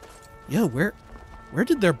 Yo, where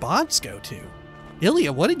did their bots go to?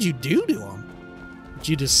 Ilya, what did you do to them? Did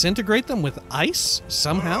you disintegrate them with ice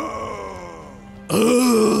somehow?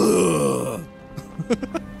 Ugh.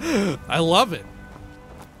 I love it.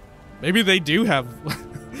 Maybe they do have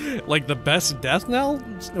like the best death knell,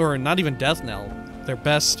 or not even death knell, their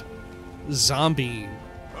best zombie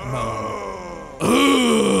moan.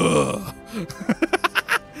 Ugh.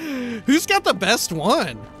 Who's got the best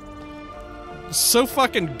one? So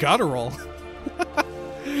fucking guttural.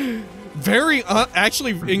 Very,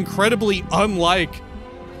 actually incredibly unlike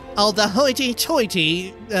the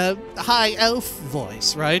hoity-toity, high elf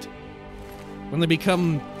voice, right? When they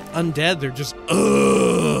become undead, they're just,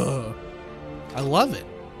 ugh. I love it.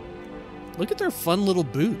 Look at their fun little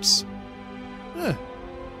boots. Huh.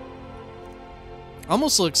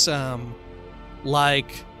 Almost looks,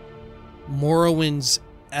 like Morrowind's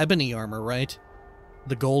ebony armor, right?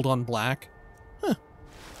 The gold on black. Huh.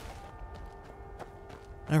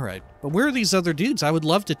 Alright, but where are these other dudes? I would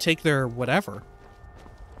love to take their whatever.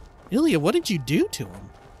 Ilya, what did you do to him?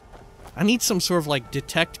 I need some sort of, like,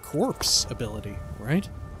 detect corpse ability, right?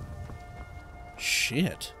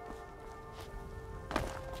 Shit.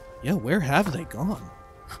 Yo, where have they gone?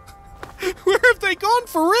 Where have they gone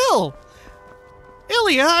for real?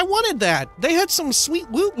 Ilya, I wanted that. They had some sweet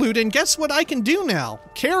loot, and guess what I can do now?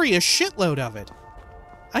 Carry a shitload of it.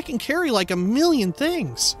 I can carry like 1,000,000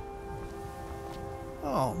 things.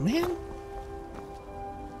 Oh, man.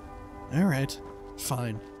 Alright,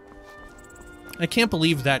 fine. I can't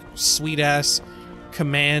believe that sweet-ass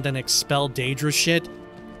command and expel Daedra shit.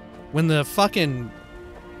 When the fucking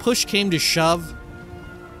push came to shove,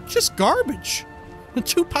 just garbage.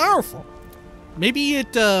 Too powerful. Maybe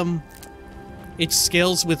it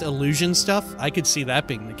scales with illusion stuff. I could see that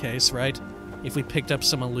being the case, right? if we picked up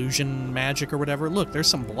some illusion magic or whatever. Look, there's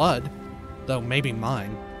some blood. Though, maybe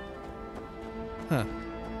mine. Huh.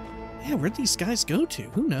 Yeah, where'd these guys go to?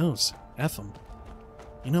 Who knows? F them.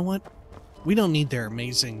 You know what? We don't need their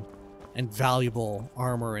amazing and valuable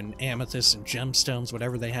armor and amethysts and gemstones,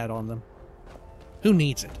 whatever they had on them. Who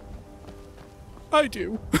needs it? I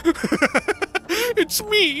do. It's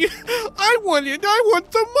me. I want it. I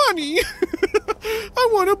want the money. I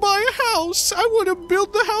want to buy a house. I want to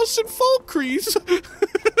build the house in Falkreath.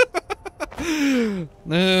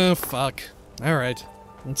 Oh, fuck. Alright.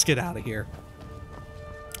 Let's get out of here.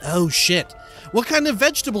 Oh, shit. What kind of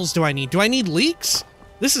vegetables do I need? Do I need leeks?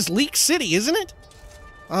 This is Leek City, isn't it?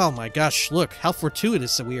 Oh my gosh, look. How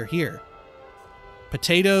fortuitous that we are here.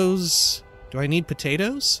 Potatoes. Do I need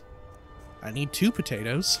potatoes? I need 2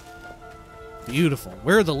 potatoes. Beautiful.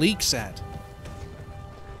 Where are the leeks at?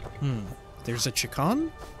 There's a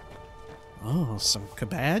chicken? Oh, some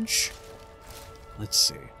cabbage? Let's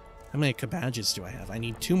see. How many cabbages do I have? I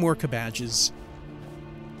need 2 more cabbages.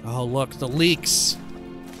 Oh, look, the leeks.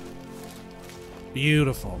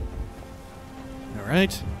 Beautiful.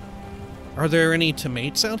 Alright. Are there any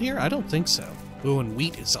tomatoes out here? I don't think so. Ooh, and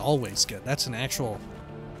wheat is always good. That's an actual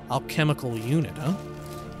alchemical unit, huh?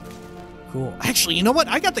 Cool. Actually, you know what?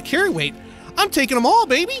 I got the carry weight. I'm taking them all,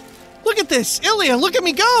 baby! Look at this! Ilya, look at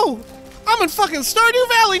me go! I'm in fucking Stardew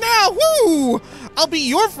Valley now! Woo! I'll be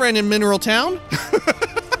your friend in Mineral Town.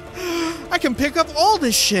 I can pick up all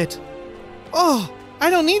this shit. Oh, I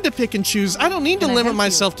don't need to pick and choose. I don't need to limit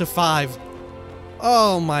myself to 5.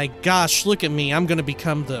 Oh my gosh, look at me. I'm gonna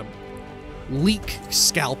become the leek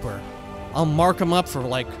scalper. I'll mark them up for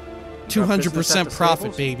like 200%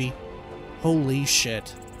 profit, baby. Holy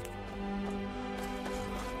shit.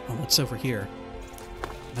 Oh, what's over here?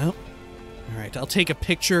 Nope. Alright, I'll take a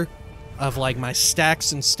picture of like my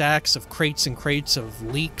stacks and stacks of crates and crates of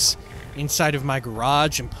leeks inside of my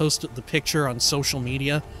garage and post the picture on social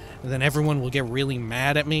media, and then everyone will get really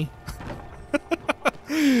mad at me.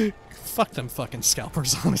 Fuck them fucking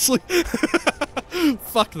scalpers, honestly.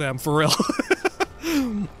 Fuck them, for real.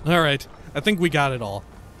 Alright, I think we got it all.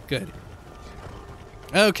 Good.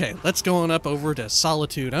 Okay, let's go on up over to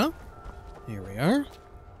Solitude, huh? Here we are.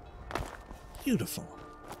 Beautiful.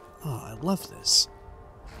 Oh, I love this.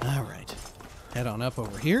 Alright. Head on up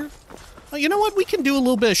over here. Oh, you know what? We can do a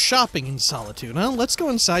little bit of shopping in Solitude, huh? Let's go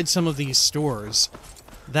inside some of these stores.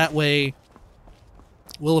 That way,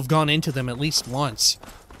 we'll have gone into them at least once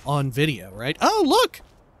on video, right? Oh, look!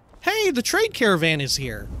 Hey, the trade caravan is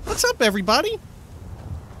here. What's up, everybody?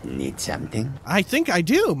 Need something? I think I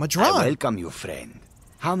do. Madron. I welcome you, friend.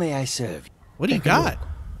 How may I serve? What do you got?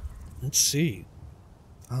 Let's see.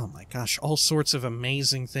 Oh my gosh, all sorts of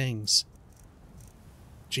amazing things.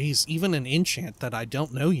 Jeez, even an enchant that I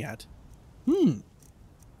don't know yet.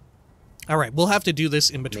 Alright, we'll have to do this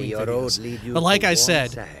in between videos. But like I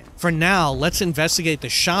said, for now, let's investigate the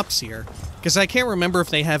shops here. Because I can't remember if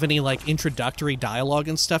they have any, like, introductory dialogue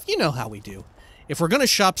and stuff. You know how we do. If we're going to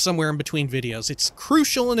shop somewhere in between videos, it's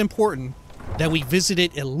crucial and important that we visit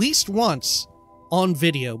it at least once on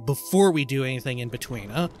video before we do anything in between,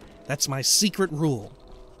 huh? That's my secret rule.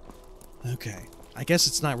 Okay. I guess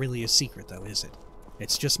it's not really a secret, though, is it?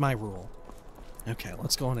 It's just my rule. Okay,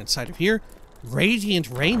 let's go on inside of here. Radiant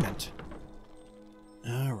Raiment.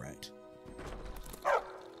 Alright.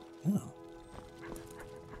 Oh.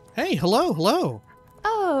 Hey, hello, hello.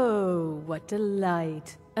 Oh, what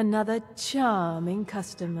delight. Another charming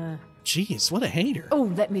customer. Jeez, what a hater.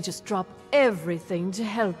 Oh, let me just drop everything to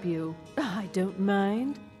help you. I don't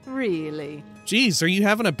mind. Really. Jeez, are you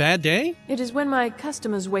having a bad day? It is when my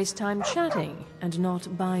customers waste time chatting and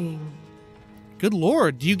not buying. Good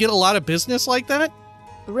lord, do you get a lot of business like that?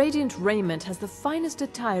 Radiant Raiment has the finest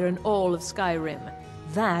attire in all of Skyrim.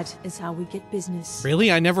 That is how we get business.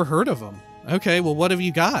 Really? I never heard of them. Okay, well, what have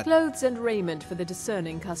you got? Clothes and raiment for the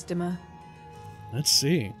discerning customer. Let's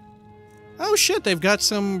see. Oh shit, they've got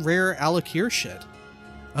some rare Alakir shit.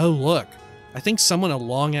 Oh look, I think someone a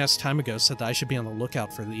long-ass time ago said that I should be on the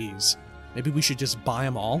lookout for these. Maybe we should just buy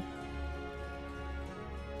them all?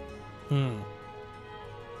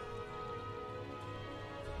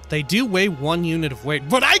 They do weigh 1 unit of weight,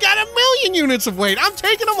 but I got 1,000,000 units of weight! I'm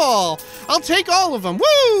taking them all! I'll take all of them!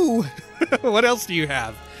 Woo! What else do you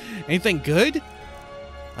have? Anything good?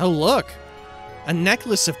 Oh, look. A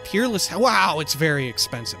necklace of peerless... Wow, it's very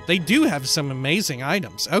expensive. They do have some amazing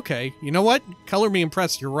items. Okay, you know what? Color me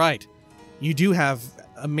impressed, you're right. You do have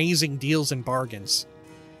amazing deals and bargains.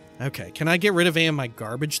 Okay, can I get rid of any of my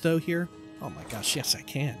garbage, though, here? Oh my gosh, yes, I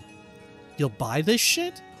can. You'll buy this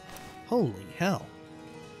shit? Holy hell.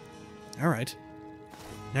 Alright.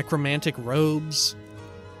 Necromantic robes.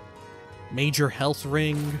 Major health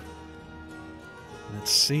ring.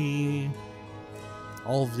 Let's see.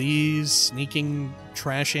 All of these sneaking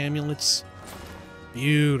trash amulets.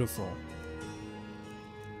 Beautiful.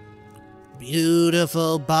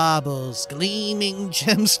 Beautiful baubles, gleaming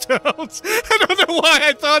gemstones. I don't know why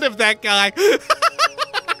I thought of that guy.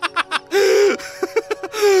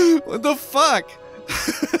 What the fuck?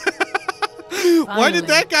 Why did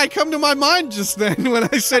that guy come to my mind just then when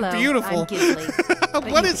I said Hello, beautiful? I'm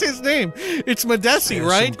Gizli. What is his name? It's Madesi, There's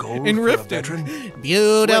right? some gold In for a Riften. veteran.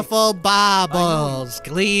 Beautiful baubles,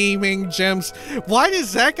 gleaming gems. Why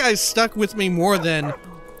does that guy stuck with me more than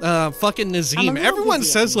fucking Nazim? Everyone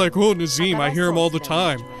says like, oh, Nazim, I hear him all the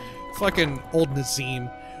time. Fucking old Nazim.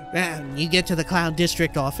 Man, you get to the Cloud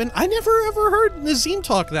District often. I never ever heard Nazim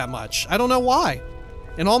talk that much. I don't know why.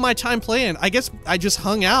 In all my time playing, I guess I just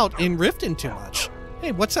hung out in Riften too much.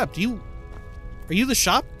 Hey, what's up? Are you the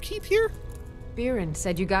shopkeep here? Biren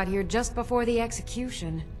said you got here just before the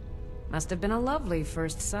execution. Must have been a lovely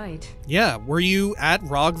first sight. Yeah, were you at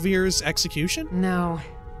Rogvir's execution? No,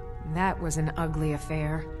 that was an ugly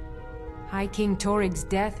affair. High King Torig's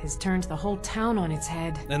death has turned the whole town on its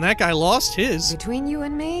head. And that guy lost his. Between you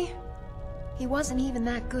and me, he wasn't even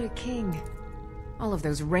that good a king. All of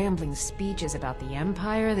those rambling speeches about the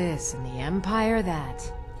Empire this and the Empire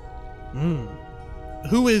that.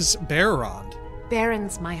 Who is Barond?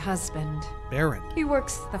 Baron's my husband. Baron. He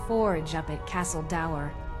works the forge up at Castle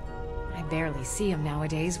Dower. I barely see him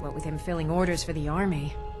nowadays, what with him filling orders for the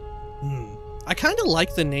army. I kind of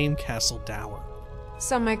like the name Castle Dower.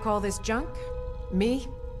 Some might call this junk. Me,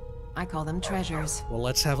 I call them treasures. Well,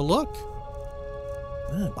 let's have a look.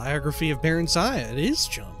 Biography of Baron Zaya. It is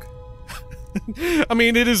junk. I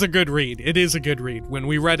mean, it is a good read. It is a good read. When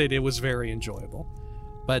we read it, it was very enjoyable.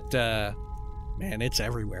 But, man, it's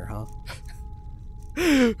everywhere, huh?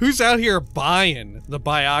 Who's out here buying the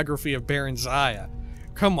biography of Baron Zaya?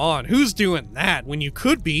 Come on, who's doing that when you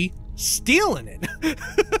could be stealing it?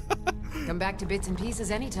 Come back to bits and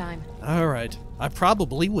pieces anytime. Alright, I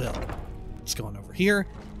probably will. Let's go on over here.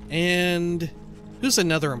 And who's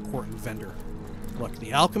another important vendor? Look,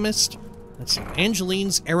 the Alchemist. Let's see,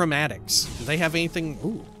 Angeline's Aromatics. Do they have anything?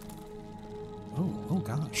 Ooh. Oh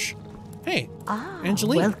gosh. Hey,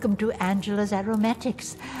 Angeline. Welcome to Angela's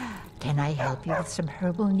Aromatics. Can I help you with some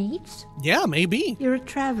herbal needs? Yeah, maybe. You're a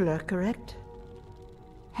traveler, correct?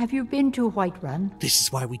 Have you been to Whiterun? This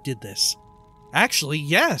is why we did this. Actually,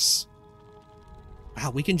 yes. Wow,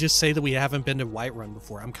 we can just say that we haven't been to Whiterun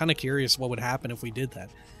before. I'm kind of curious what would happen if we did that.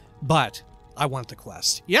 But I want the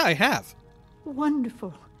quest. Yeah, I have.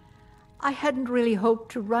 Wonderful. I hadn't really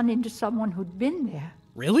hoped to run into someone who'd been there.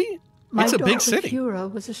 Really? My It's a big daughter city.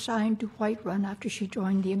 Fura was assigned to Whiterun after she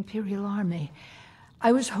joined the Imperial Army.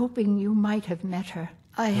 I was hoping you might have met her.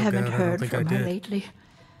 I haven't heard from her lately.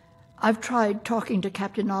 I've tried talking to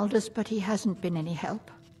Captain Aldous, but he hasn't been any help.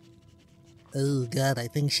 Oh god, I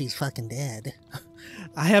think she's fucking dead.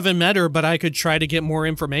 I haven't met her, but I could try to get more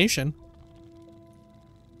information.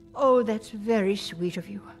 Oh, that's very sweet of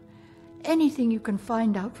you. Anything you can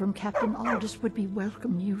find out from Captain Aldous would be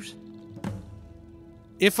welcome news.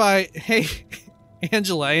 Hey,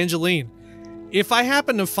 Angeline, if I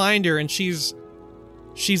happen to find her and she's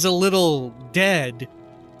a little dead,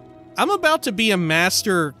 I'm about to be a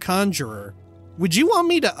master conjurer. Would you want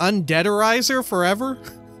me to undeaderize her forever?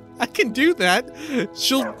 I can do that.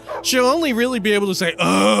 She'll only really be able to say,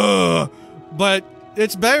 ugh, but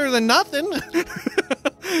it's better than nothing.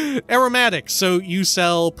 Aromatics, so you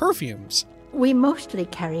sell perfumes. We mostly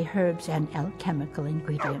carry herbs and alchemical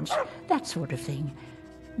ingredients, that sort of thing.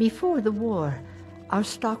 Before the war, our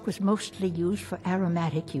stock was mostly used for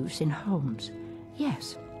aromatic use in homes.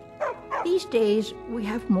 Yes. These days, we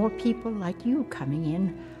have more people like you coming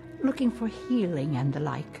in, looking for healing and the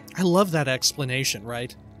like. I love that explanation,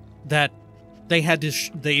 right? That they had to,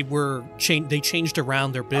 they changed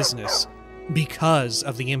around their business because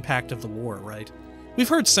of the impact of the war, right? We've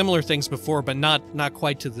heard similar things before, but not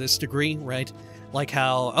quite to this degree, right? Like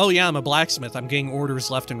how, oh yeah, I'm a blacksmith, I'm getting orders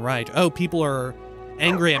left and right. Oh, people are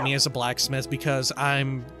angry at me as a blacksmith because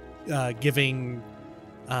I'm giving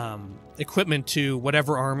equipment to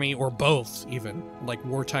whatever army, or both even, like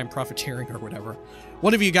wartime profiteering or whatever.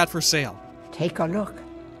 What have you got for sale? Take a look.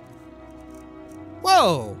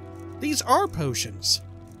 Whoa! These are potions.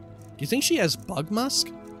 Do you think she has bug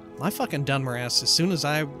musk? I fucking done my ass as soon as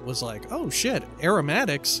I was like, oh shit,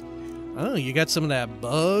 aromatics. Oh, you got some of that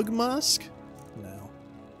bug musk? No.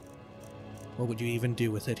 What would you even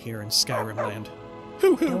do with it here in Skyrim land?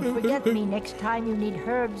 Don't forget me next time you need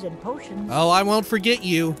herbs and potions. Oh, I won't forget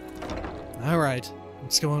you. Alright,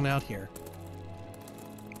 what's going out here?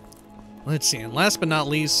 Let's see, and last but not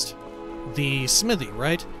least, the smithy,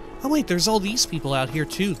 right? Oh wait, there's all these people out here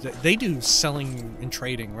too. They do selling and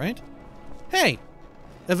trading, right? Hey,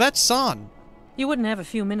 Yvette San. You wouldn't have a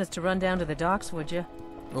few minutes to run down to the docks, would you?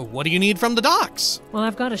 Well, what do you need from the docks? Well,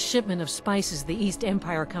 I've got a shipment of spices the East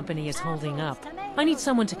Empire Company is holding up. I need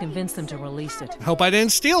someone to convince them to release it. Hope I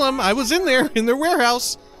didn't steal them. I was in there, in their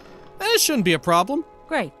warehouse. That shouldn't be a problem.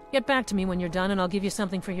 Great. Get back to me when you're done and I'll give you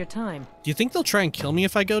something for your time. Do you think they'll try and kill me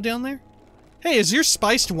if I go down there? Hey, is your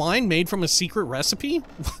spiced wine made from a secret recipe?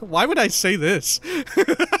 Why would I say this?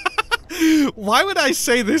 Why would I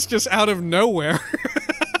say this just out of nowhere?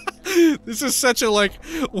 This is such a, like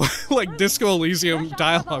Disco Elysium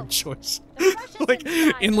dialogue choice. Like,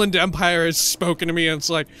 Inland Empire has spoken to me and it's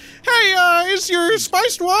like, hey, is your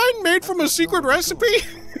spiced wine made from a secret recipe?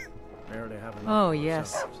 Oh,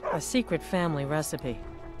 yes. A secret family recipe.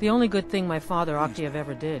 The only good thing my father Octave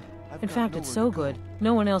ever did. In fact, it's so good,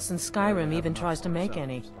 no one else in Skyrim even tries to make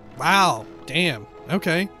any. Wow. Damn.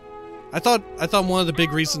 Okay. I thought one of the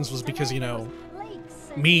big reasons was because, you know,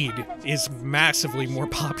 mead is massively more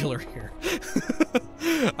popular here.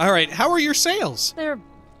 Alright, how are your sales? They're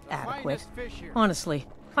adequate. Honestly,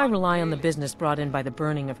 I rely on the business brought in by the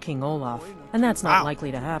burning of King Olaf, and that's not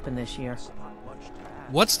likely to happen this year.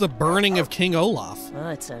 What's the burning of King Olaf?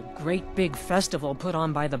 It's a great big festival put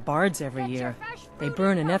on by the bards every year. They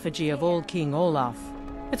burn an effigy of old King Olaf.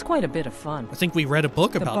 It's quite a bit of fun. I think we read a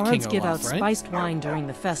book about King Olaf, right? The bards give out spiced wine during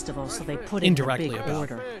the festival, so they put in a big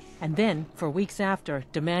order. And then, for weeks after,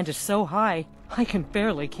 demand is so high, I can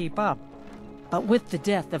barely keep up. But with the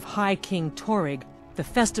death of High King Torrig, the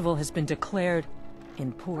festival has been declared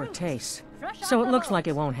in poor taste. So it looks like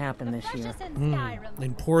it won't happen this year.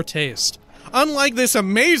 In poor taste. Unlike this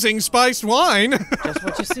amazing spiced wine! Just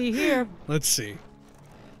what you see here. Let's see.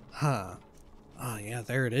 Huh. Oh yeah,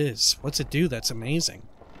 there it is. What's it do that's amazing?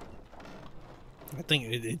 I think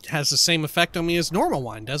it has the same effect on me as normal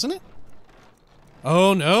wine, doesn't it?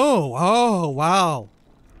 Oh no! Oh, wow.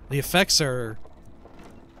 The effects are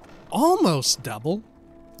almost double.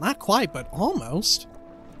 Not quite, but almost.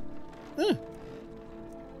 Huh.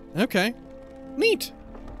 Okay. Neat.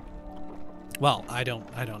 Well, I don't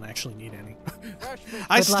actually need any.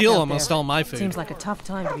 I steal almost all my food. Seems like a tough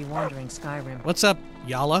time to be wandering Skyrim. What's up,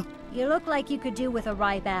 Yala? You look like you could do with a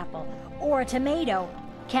ripe apple, or a tomato,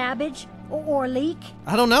 cabbage, or leek.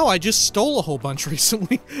 I don't know, I just stole a whole bunch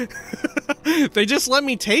recently. They just let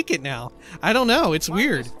me take it now. I don't know, it's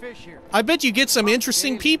weird. I bet you get some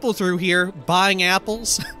interesting people through here buying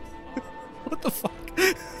apples. What the fuck?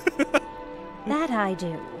 That I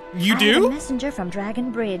do. You do? I had a messenger from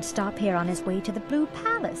Dragon Bridge stop here on his way to the Blue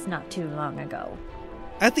Palace not too long ago.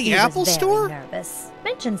 At the Apple store? He was very nervous.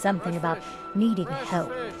 Mentioned something about needing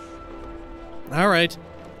help. Alright.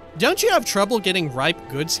 Don't you have trouble getting ripe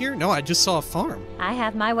goods here? No, I just saw a farm. I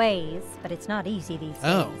have my ways, but it's not easy these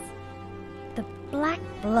days. The Black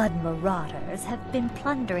Blood Marauders have been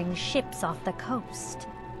plundering ships off the coast.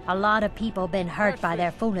 A lot of people been hurt by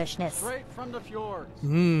their foolishness. Straight from the fjords.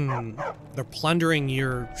 They're plundering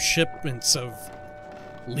your shipments of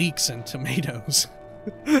leeks and tomatoes.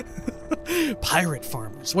 Pirate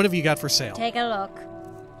farmers. What have you got for sale? Take a look.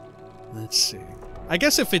 Let's see. I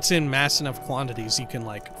guess if it's in mass enough quantities, you can,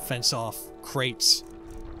 like, fence off crates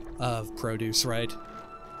of produce, right?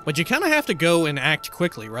 But you kind of have to go and act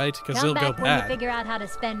quickly, right? Because it'll go bad. Come back when you figure out how to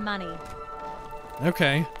spend money.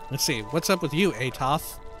 Okay. Let's see. What's up with you,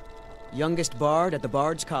 Atoth? Youngest bard at the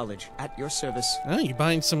Bard's College, at your service. Oh, you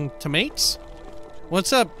buying some tomates?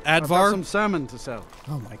 What's up, Advar? I've got some salmon to sell.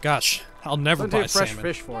 Oh my gosh. I'll never buy fresh salmon.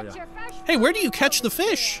 Fish for you. Hey, where do you catch the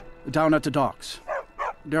fish? Down at the docks.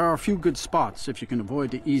 There are a few good spots if you can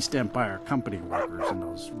avoid the East Empire Company workers and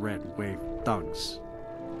those red wave thugs.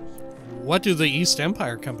 What do the East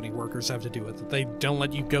Empire Company workers have to do with it? They don't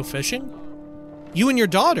let you go fishing? You and your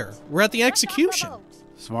daughter were at the execution.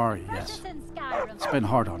 Sorry, yes. It's been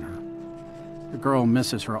hard on her. The girl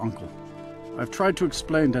misses her uncle. I've tried to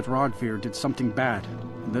explain that Rodvir did something bad,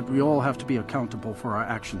 and that we all have to be accountable for our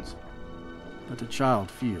actions. But the child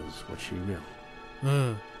feels what she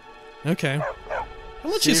will. Okay. How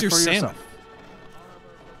much is your salmon? Yourself.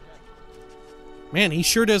 Man, he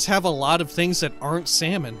sure does have a lot of things that aren't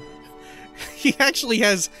salmon. He actually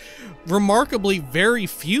has remarkably very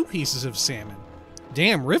few pieces of salmon.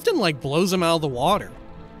 Damn, Riften, like, blows him out of the water.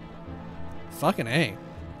 Fucking A.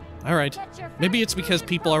 Alright. Maybe it's because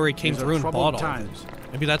people already came through and bought all of it.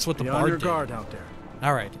 Maybe that's what the bard did. Out there.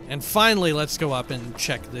 Alright, and finally, let's go up and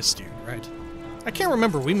check this dude, right? I can't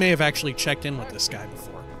remember. We may have actually checked in with this guy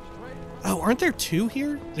before. Oh, aren't there two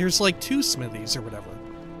here? There's like two smithies or whatever.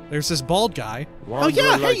 There's this bald guy. Oh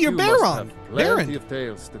yeah, hey, you're Baron! Baron! Plenty of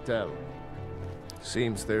tales to tell.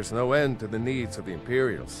 Seems there's no end to the needs of the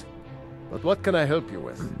Imperials. But what can I help you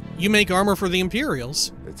with? You make armor for the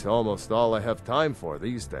Imperials. It's almost all I have time for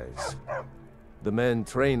these days. The men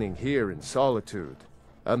training here in Solitude,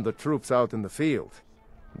 and the troops out in the field,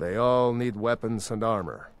 they all need weapons and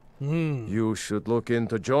armor. You should look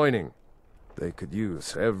into joining. They could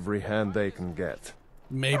use every hand they can get.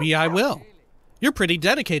 Maybe I will. You're pretty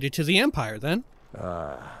dedicated to the Empire, then.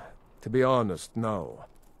 To be honest, no.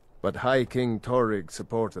 But High King Torrig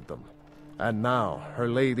supported them. And now, her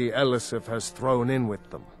Lady Elisif has thrown in with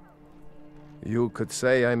them. You could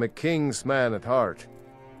say I'm a king's man at heart.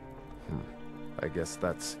 I guess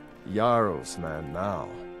that's Jarl's man now.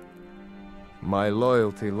 My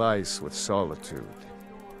loyalty lies with Solitude.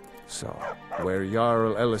 So, where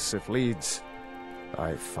Jarl Elisif leads,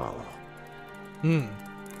 I follow.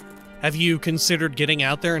 Have you considered getting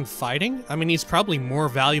out there and fighting? I mean, he's probably more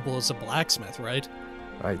valuable as a blacksmith, right?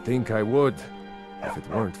 I think I would, if it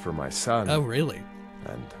weren't for my son. Oh, really?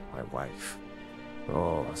 And my wife.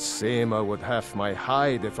 Oh, Seema would have my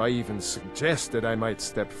hide if I even suggested I might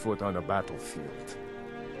step foot on a battlefield.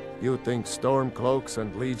 You think Stormcloaks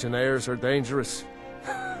and Legionnaires are dangerous?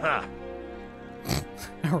 Ha!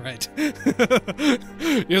 Alright.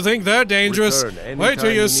 You think they're dangerous? Wait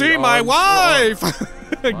till you see my wife!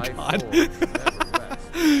 God.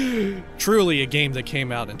 Truly a game that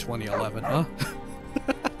came out in 2011, huh?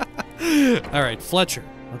 Alright, Fletcher.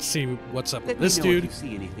 Let's see what's up with this dude. If you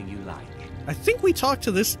see anything you like. I think we talked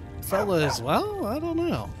to this fella as well? I don't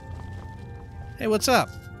know. Hey, what's up?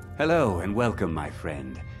 Hello and welcome, my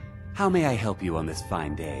friend. How may I help you on this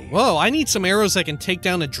fine day? Whoa, I need some arrows that can take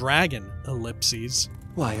down a dragon. Ellipses.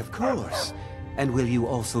 Why, of course. And will you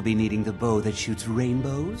also be needing the bow that shoots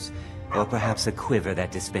rainbows? Or perhaps a quiver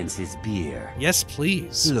that dispenses beer? Yes,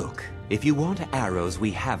 please. Look, if you want arrows,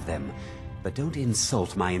 we have them. But don't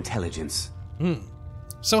insult my intelligence.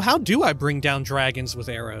 So how do I bring down dragons with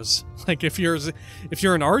arrows? Like, if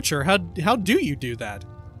you're an archer, how do you do that?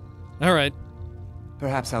 All right.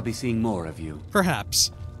 Perhaps I'll be seeing more of you.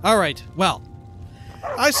 Perhaps. All right, well,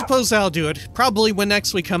 I suppose I'll do it. Probably when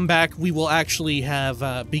next we come back, we will actually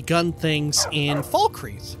have begun things in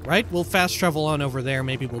Falkreath, right? We'll fast travel on over there.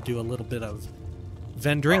 Maybe we'll do a little bit of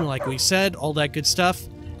vendoring, like we said, all that good stuff.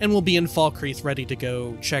 And we'll be in Falkreath ready to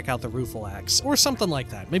go check out the Rueful Axe, or something like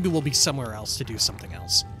that. Maybe we'll be somewhere else to do something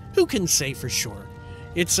else. Who can say for sure?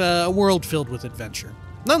 It's a world filled with adventure.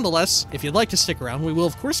 Nonetheless, if you'd like to stick around, we will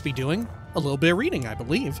of course be doing a little bit of reading, I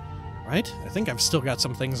believe. Right? I think I've still got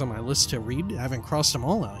some things on my list to read. I haven't crossed them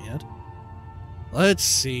all out yet. Let's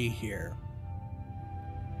see here.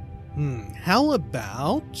 How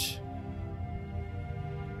about...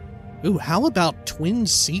 Ooh, how about Twin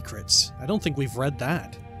Secrets? I don't think we've read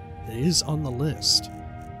that. It is on the list.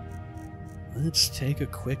 Let's take a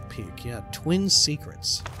quick peek. Yeah, Twin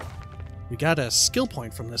Secrets. We got a skill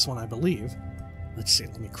point from this one, I believe. Let's see,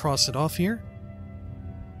 let me cross it off here.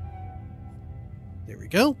 There we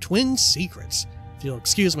go, Twin Secrets. If you'll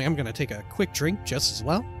excuse me, I'm going to take a quick drink just as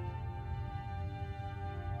well.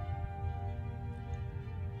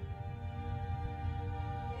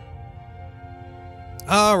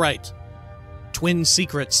 Alright. Twin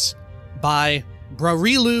Secrets by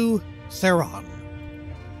Brarilu Theron.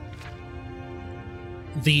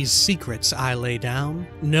 These secrets I lay down,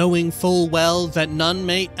 knowing full well that none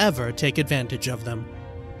may ever take advantage of them.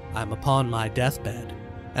 I'm upon my deathbed,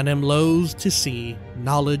 and am loath to see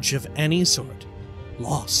knowledge of any sort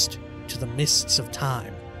lost to the mists of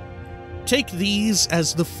time. Take these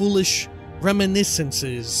as the foolish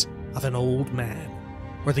reminiscences of an old man,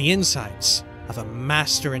 or the insights of a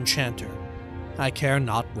master enchanter. I care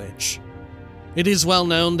not which. It is well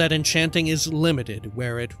known that enchanting is limited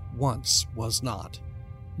where it once was not.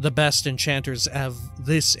 The best enchanters of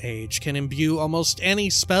this age can imbue almost any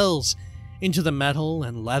spells into the metal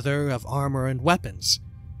and leather of armor and weapons.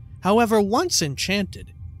 However, once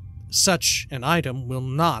enchanted, such an item will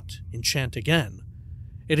not enchant again.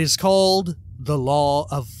 It is called the Law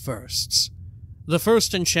of Firsts. The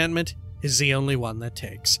first enchantment is the only one that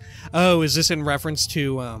takes. Oh, is this in reference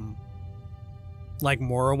to, like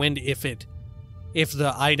Morrowind? If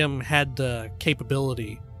the item had the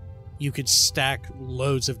capability, you could stack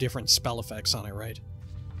loads of different spell effects on it, right?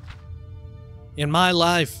 In my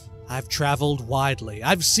life, I've traveled widely.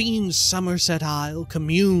 I've seen Somerset Isle,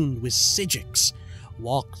 communed with Sigix,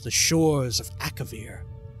 walk the shores of Akavir.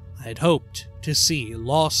 I had hoped to see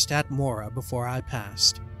Lost at Mora before I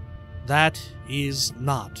passed. That is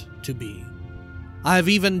not to be. I've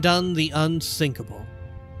even done the unthinkable.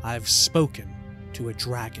 I've spoken to a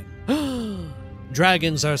dragon.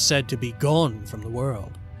 Dragons are said to be gone from the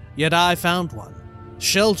world, yet I found one,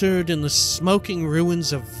 Sheltered in the smoking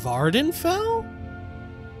ruins of Vardenfell?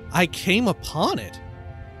 I came upon it.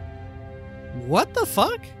 What the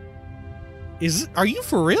fuck? Are you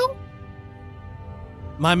for real?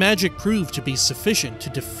 My magic proved to be sufficient to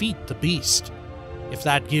defeat the beast. If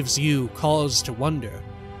that gives you cause to wonder,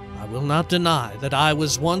 I will not deny that I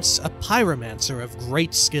was once a pyromancer of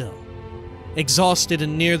great skill. Exhausted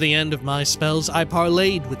and near the end of my spells, I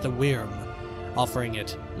parleyed with the Wyrm, offering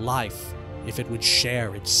it life if it would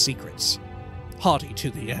share its secrets. Haughty to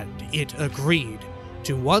the end, it agreed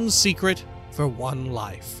to one secret for one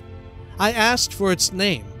life. I asked for its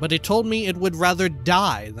name, but it told me it would rather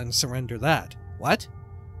die than surrender that. What?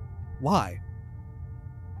 Why?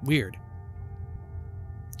 Weird.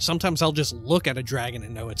 Sometimes I'll just look at a dragon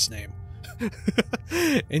and know its name.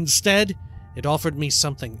 Instead, it offered me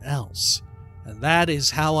something else, and that is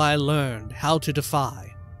how I learned how to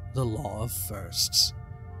defy the law of firsts.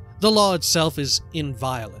 The law itself is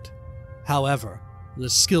inviolate. However,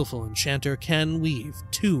 the skillful enchanter can weave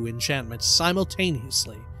 2 enchantments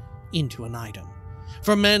simultaneously into an item.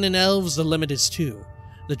 For men and elves, the limit is 2.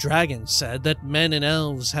 The dragon said that men and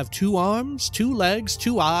elves have 2 arms, 2 legs,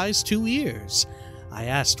 2 eyes, 2 ears. I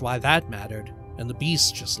asked why that mattered, and the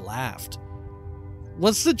beast just laughed.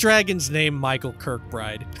 What's the dragon's name, Michael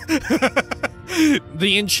Kirkbride?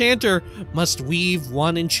 The enchanter must weave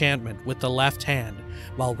 1 enchantment with the left hand,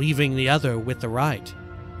 while weaving the other with the right.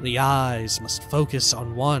 The eyes must focus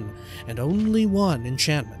on 1, and only 1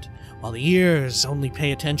 enchantment, while the ears only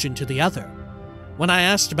pay attention to the other. When I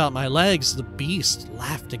asked about my legs, the beast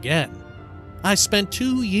laughed again. I spent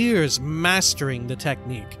 2 years mastering the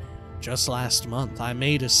technique. Just last month, I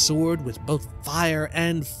made a sword with both fire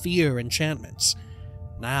and fear enchantments.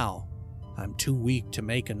 Now, I'm too weak to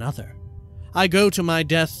make another. I go to my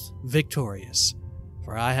death victorious,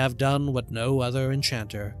 for I have done what no other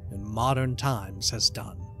enchanter in modern times has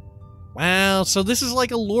done. Wow, so this is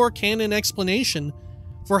like a lore canon explanation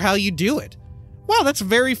for how you do it. Wow, that's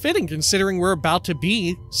very fitting considering we're about to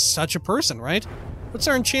be such a person, right? What's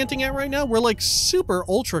our enchanting at right now? We're like super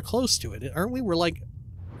ultra close to it, aren't we? We're like,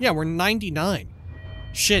 yeah, we're 99.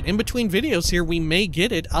 Shit, in between videos here, we may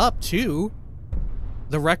get it up to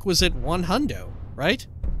the requisite 100, right?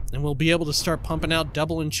 And we'll be able to start pumping out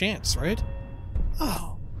double enchants, right?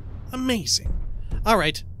 Oh, amazing. All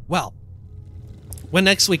right, well, when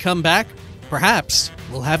next we come back, perhaps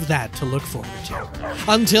we'll have that to look forward to.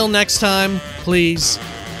 Until next time, please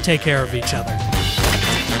take care of each other.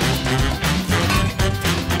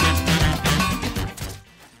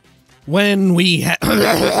 When we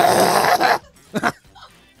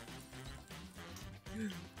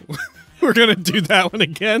we're gonna do that one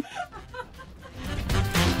again.